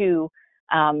directly to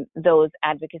those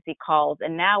advocacy calls.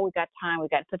 And now we've got time. We've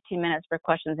got 15 minutes for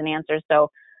questions and answers. So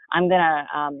I'm going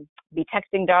to be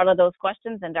texting Darla those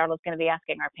questions, and Darla's going to be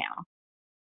asking our panel.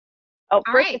 Oh,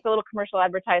 first, it's a little commercial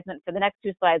advertisement. For the next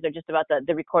two slides are just about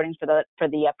the recordings for the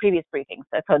previous briefings.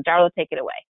 So Darla, take it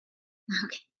away.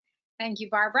 Okay, thank you,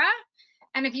 Barbara.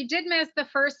 And if you did miss the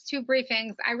first two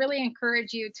briefings, I really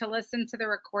encourage you to listen to the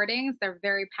recordings. They're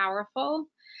very powerful,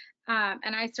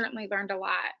 and I certainly learned a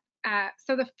lot.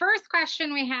 So the first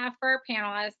question we have for our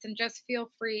panelists, and just feel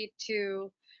free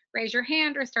to raise your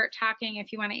hand or start talking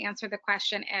if you want to answer the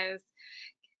question, is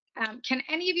can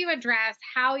any of you address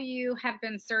how you have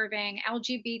been serving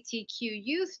LGBTQ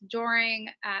youth during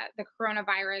the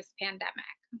coronavirus pandemic?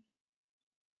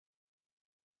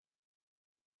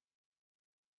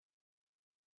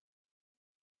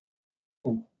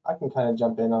 I can kind of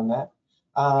jump in on that.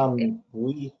 I'm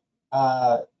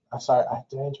sorry,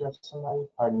 did I interrupt somebody?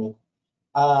 Pardon me.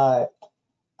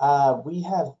 We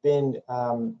have been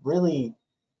really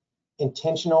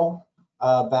intentional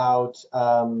about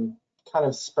kind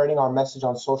of spreading our message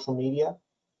on social media,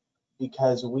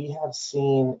 because we have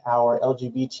seen our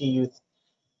LGBT youth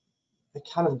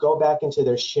kind of go back into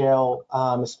their shell,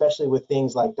 especially with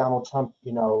things like Donald Trump,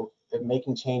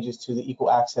 making changes to the equal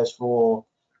access rule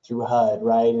through HUD,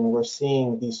 right? And we're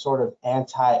seeing these sort of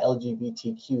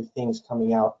anti-LGBTQ things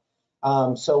coming out.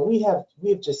 So we have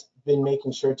just been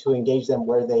making sure to engage them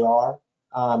where they are,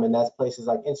 and that's places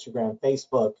like Instagram,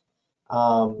 Facebook,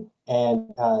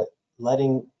 and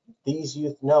letting these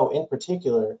youth know in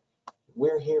particular,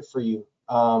 we're here for you.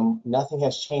 Nothing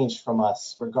has changed from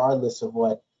us, regardless of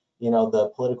what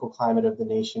the political climate of the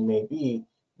nation may be.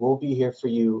 We'll be here for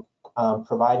you,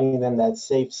 providing them that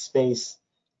safe space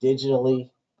digitally,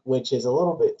 which is a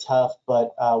little bit tough,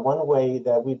 but one way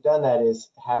that we've done that is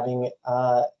having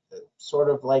sort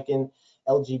of like an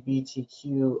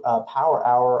LGBTQ power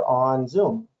hour on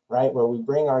Zoom, right? Where we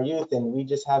bring our youth and we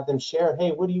just have them share,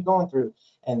 hey, what are you going through?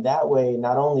 And that way,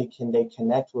 not only can they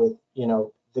connect with,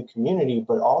 the community,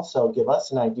 but also give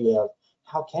us an idea of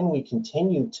how can we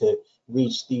continue to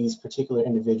reach these particular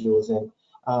individuals and,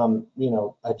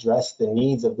 address the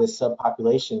needs of this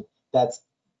subpopulation that's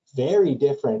very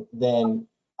different than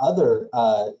other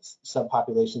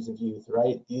subpopulations of youth,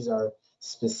 right? These are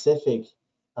specific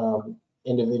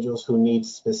individuals who need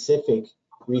specific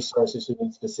resources, who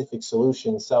need specific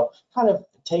solutions. So kind of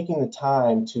taking the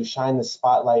time to shine the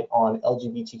spotlight on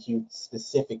LGBTQ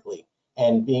specifically,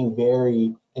 and being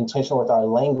very intentional with our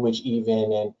language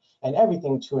even, and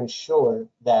everything to ensure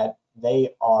that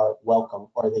they are welcome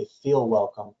or they feel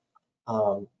welcome.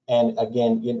 And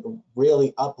again,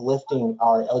 really uplifting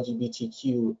our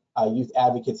LGBTQ youth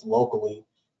advocates locally,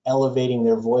 elevating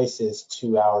their voices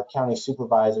to our county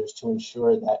supervisors to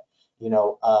ensure that,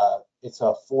 it's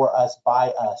a for us, by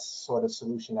us sort of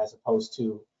solution, as opposed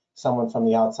to someone from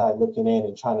the outside looking in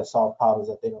and trying to solve problems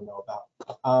that they don't know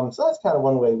about. So that's kind of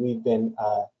one way we've been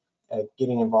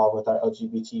getting involved with our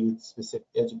LGBTQ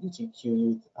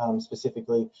youth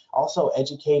specifically. Also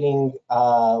educating,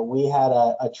 we had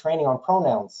a training on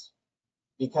pronouns,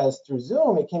 because through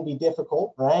Zoom it can be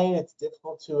difficult, right? It's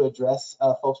difficult to address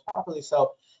folks properly.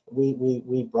 So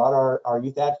we brought our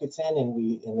youth advocates in,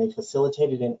 and they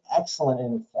facilitated an excellent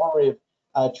and informative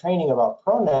training about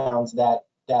pronouns that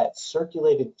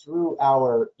circulated through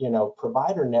our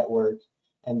provider network,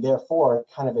 and therefore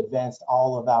kind of advanced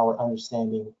all of our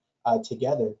understanding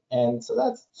together. And so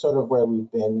that's sort of where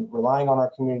we've been relying on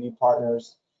our community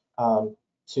partners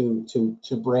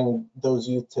to bring those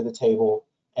youth to the table,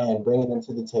 and bringing them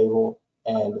to the table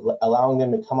and allowing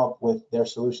them to come up with their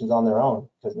solutions on their own,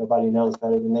 because nobody knows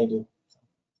better than they do.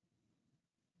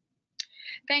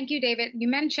 Thank you, David. You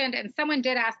mentioned, and someone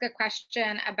did ask a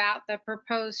question about the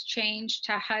proposed change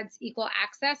to HUD's equal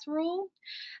access rule.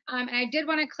 And I did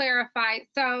want to clarify.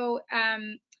 So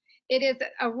it is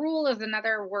a rule is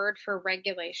another word for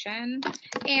regulation.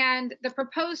 And the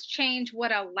proposed change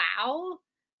would allow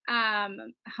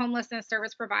homelessness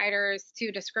service providers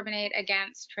to discriminate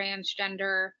against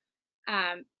transgender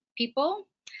people.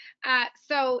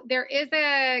 So there is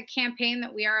a campaign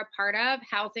that we are a part of,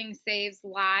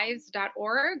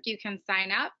 housingsaveslives.org. You can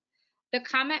sign up. The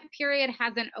comment period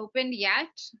hasn't opened yet.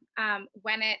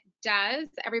 When it does,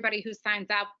 everybody who signs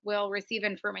up will receive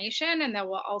information, and there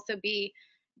will also be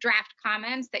draft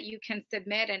comments that you can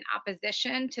submit in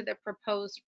opposition to the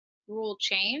proposed rule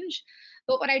change.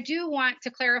 But what I do want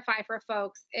to clarify for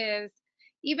folks is,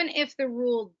 even if the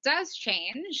rule does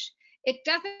change, it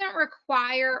doesn't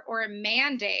require or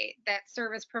mandate that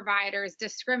service providers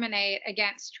discriminate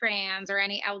against trans or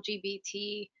any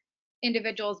LGBT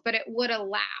individuals, but it would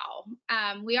allow.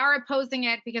 We are opposing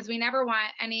it because we never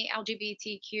want any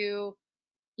LGBTQ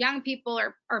young people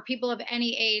or people of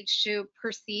any age to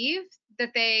perceive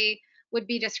that they would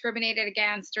be discriminated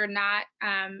against or not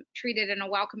treated in a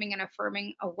welcoming and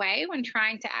affirming a way when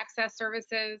trying to access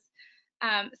services.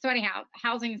 So anyhow,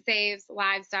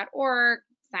 housingsaveslives.org,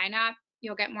 sign up,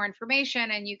 you'll get more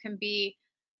information, and you can be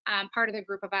part of the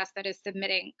group of us that is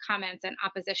submitting comments in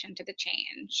opposition to the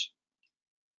change.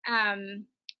 And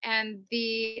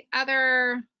the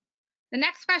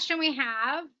next question we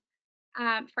have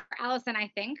for Alison, I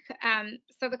think.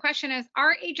 So the question is,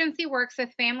 our agency works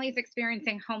with families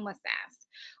experiencing homelessness.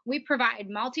 We provide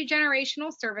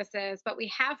multi-generational services, but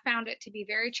we have found it to be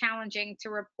very challenging to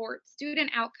report student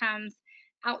outcomes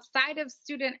outside of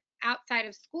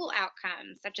school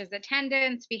outcomes, such as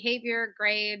attendance, behavior,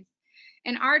 grades.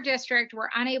 In our district, we're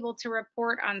unable to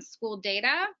report on school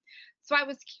data. So I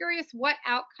was curious what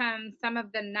outcomes some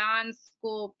of the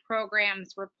non-school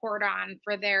programs report on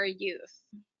for their youth.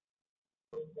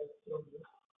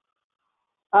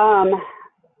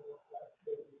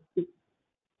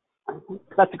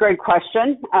 That's a great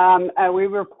question. We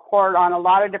report on a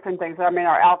lot of different things. I mean,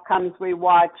 our outcomes, we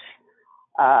watch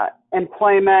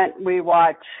employment, we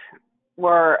watch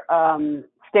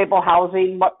stable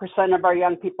housing, what % of our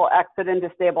young people exit into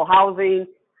stable housing.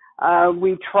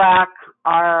 We track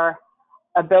our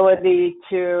ability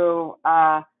to,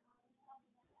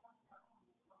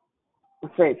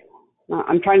 let's see,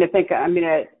 I'm trying to think, I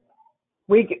mean,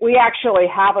 we actually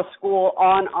have a school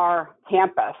on our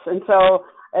campus. And so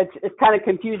it's kind of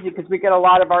confusing because we get a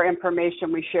lot of our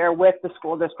information we share with the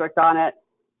school district on it.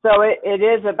 So it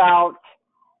is about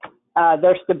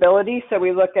their stability. So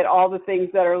we look at all the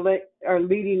things that are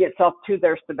leading itself to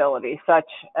their stability, such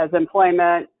as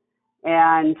employment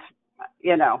and,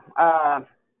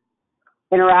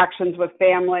 interactions with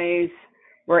families.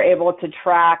 We're able to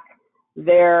track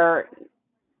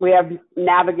we have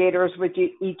navigators with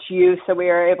each youth, so we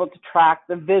are able to track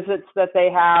the visits that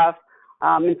they have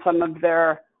and some of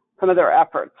their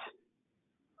efforts.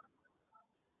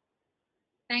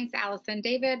 Thanks, Alison.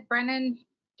 David, Brennan,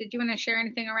 did you want to share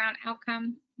anything around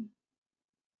outcomes?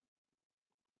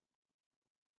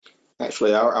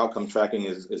 Actually, our outcome tracking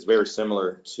is very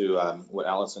similar to what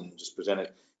Alison just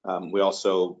presented. We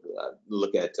also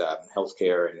look at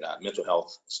healthcare and mental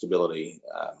health stability,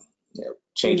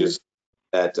 changes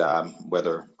that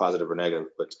whether positive or negative,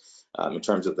 but in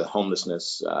terms of the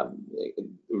homelessness,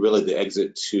 really the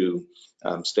exit to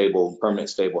permanent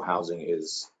stable housing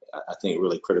is, I think,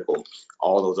 really critical.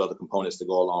 All those other components that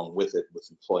go along with it, with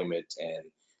employment and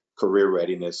career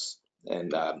readiness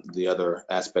and the other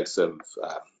aspects of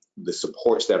the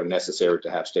supports that are necessary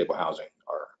to have stable housing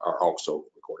are also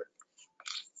recorded.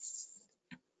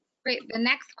 Great. The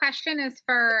next question is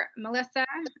for Melissa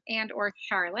and or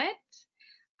Charlotte.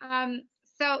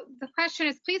 So the question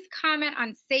is, please comment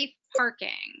on safe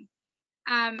parking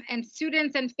and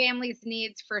students and families'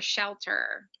 needs for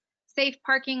shelter. Safe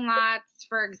parking lots,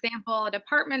 for example, a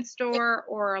department store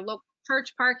or a local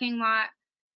church parking lot,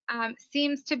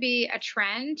 seems to be a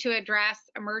trend to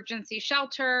address emergency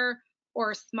shelter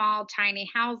or small, tiny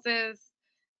houses.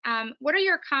 What are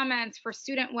your comments for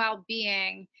student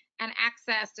well-being and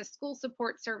access to school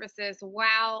support services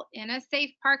while in a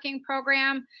safe parking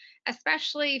program,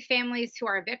 especially families who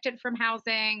are evicted from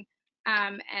housing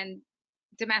and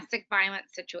domestic violence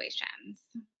situations?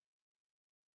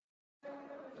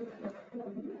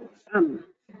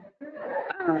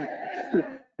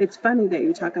 It's funny that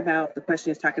you talk about, the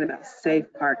question is talking about safe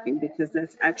parking, because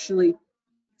that's actually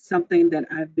something that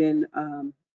I've been,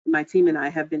 my team and I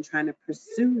have been trying to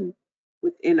pursue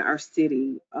within our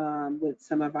city with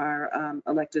some of our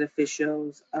elected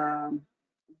officials,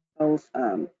 both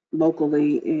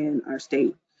locally in our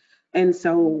state. And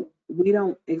so we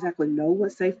don't exactly know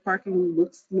what safe parking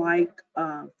looks like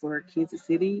for Kansas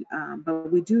City,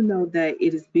 but we do know that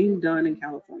it is being done in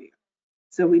California.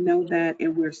 So we know that,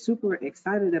 and we're super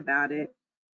excited about it.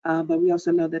 But we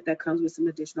also know that that comes with some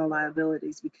additional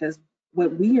liabilities, because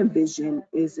what we envision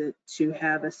is it to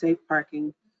have a safe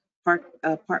parking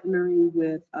partnering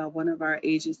with one of our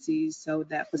agencies so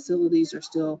that facilities are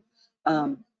still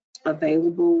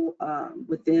available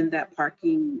within that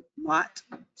parking lot,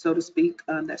 so to speak,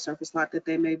 that surface lot that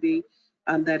they may be,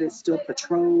 that it's still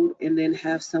patrolled, and then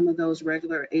have some of those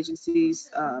regular agencies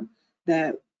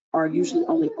that are usually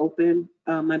only open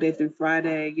Monday through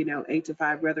Friday, 8 to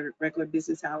 5 regular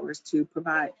business hours, to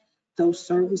provide those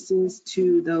services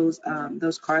to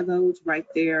those carloads right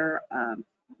there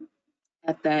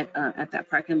at that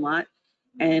parking lot.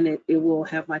 And it will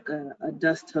have like a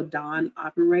dusk till dawn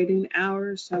operating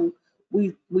hours. So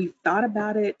we thought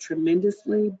about it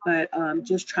tremendously, but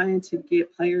just trying to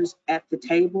get players at the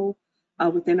table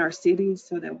within our cities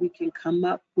so that we can come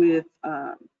up with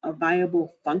a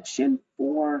viable function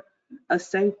for a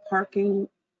safe parking.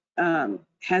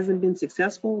 Hasn't been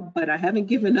successful, but I haven't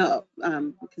given up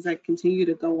because I continue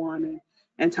to go on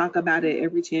and talk about it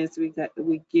every chance we get.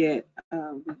 We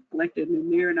elected a new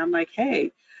mayor, and I'm like,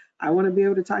 hey, I want to be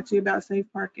able to talk to you about safe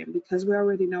parking, because we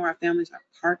already know our families are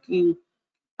parking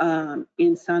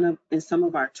in some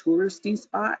of our touristy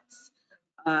spots,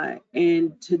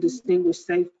 and to distinguish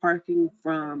safe parking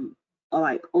from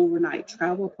like overnight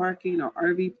travel parking or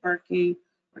RV parking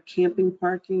or camping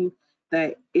parking,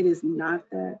 that it is not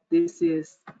that. This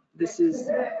is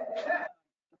a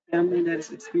family that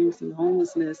is experiencing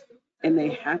homelessness, and they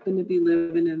happen to be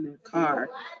living in their car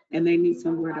and they need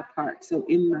somewhere to park. So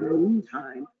in the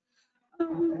meantime,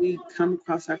 when we come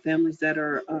across our families that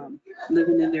are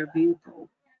living in their vehicle,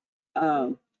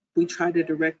 we try to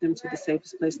direct them to the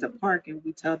safest place to park, and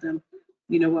we tell them,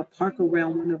 you know what, park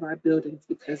around one of our buildings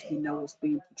because we know it's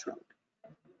being patrolled.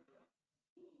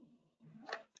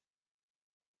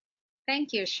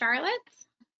 Thank you. Charlotte?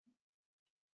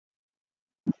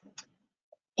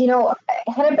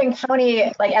 Hennepin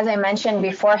County, like as I mentioned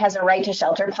before, has a right to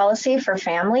shelter policy for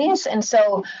families. And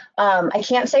so I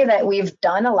can't say that we've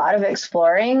done a lot of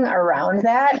exploring around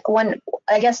that.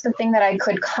 I guess the thing that I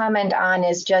could comment on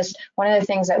is just one of the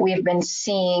things that we've been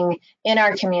seeing in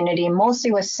our community,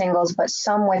 mostly with singles, but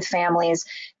some with families,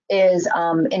 is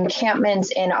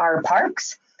encampments in our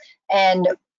parks. And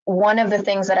one of the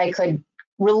things that I could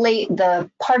relate the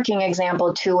parking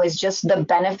example to is just the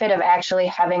benefit of actually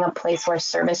having a place where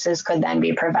services could then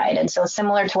be provided. So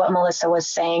similar to what Melissa was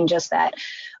saying, just that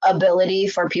ability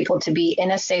for people to be in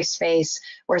a safe space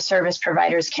where service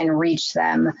providers can reach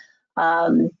them.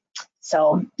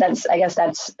 So I guess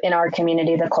that's in our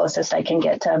community the closest I can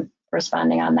get to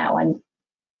responding on that one.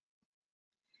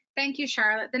 Thank you,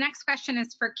 Charlotte. The next question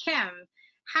is for Kim.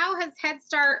 How has Head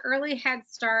Start, Early Head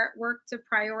Start worked to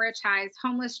prioritize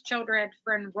homeless children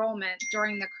for enrollment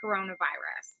during the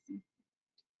coronavirus?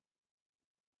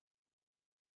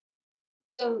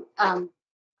 So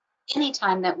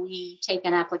anytime that we take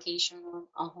an application on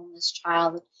a homeless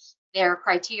child, their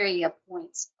criteria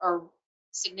points are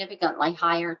significantly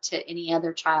higher to any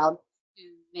other child who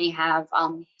may have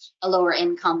a lower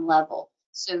income level.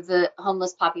 So the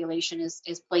homeless population is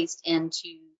placed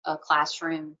into a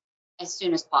classroom as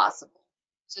soon as possible.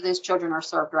 So those children are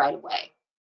served right away.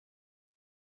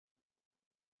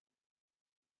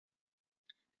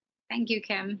 Thank you,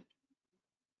 Kim.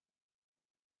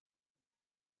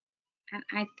 And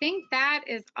I think that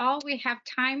is all we have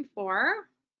time for.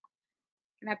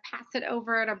 I'm going to pass it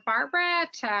over to Barbara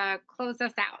to close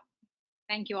us out.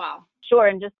 Thank you all. Sure,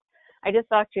 and I just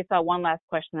actually saw one last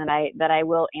question that I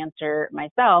will answer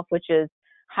myself, which is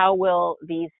how will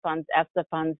these funds, EFSA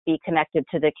funds, be connected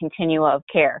to the continua of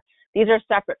care? These are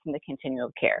separate from the continuum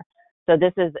of care. So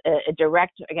this is a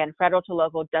direct, again, federal to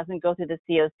local, doesn't go through the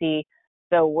COC.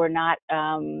 So we're not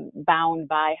bound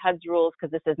by HUD's rules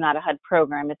because this is not a HUD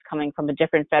program. It's coming from a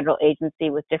different federal agency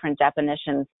with different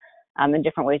definitions and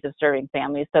different ways of serving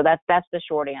families. So that's the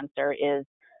short answer is,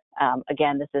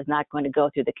 again, this is not going to go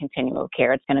through the continuum of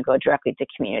care. It's going to go directly to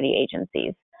community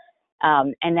agencies.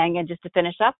 And then again, just to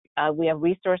finish up, we have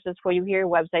resources for you here,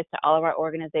 websites to all of our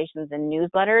organizations and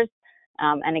newsletters.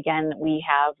 And again, we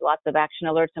have lots of action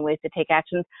alerts and ways to take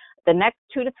actions. The next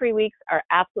 2 to 3 weeks are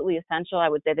absolutely essential. I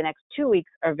would say the next 2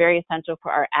 weeks are very essential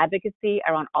for our advocacy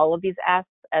around all of these asks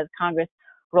as Congress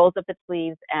rolls up its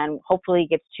sleeves and hopefully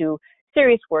gets to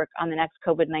serious work on the next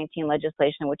COVID-19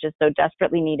 legislation, which is so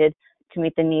desperately needed to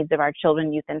meet the needs of our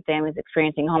children, youth, and families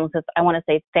experiencing homelessness. I want to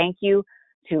say thank you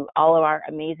to all of our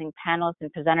amazing panelists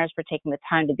and presenters for taking the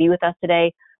time to be with us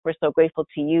today. We're so grateful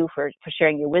to you for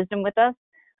sharing your wisdom with us.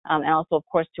 And also, of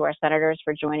course, to our senators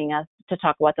for joining us to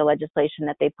talk about the legislation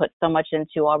that they put so much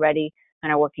into already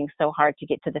and are working so hard to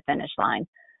get to the finish line.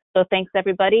 So thanks,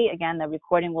 everybody. Again, the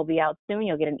recording will be out soon.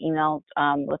 You'll get an email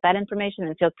with that information,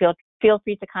 and feel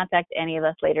free to contact any of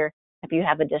us later if you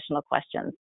have additional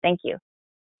questions. Thank you.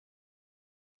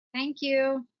 Thank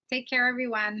you. Take care,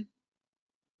 everyone.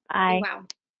 Bye. Be well.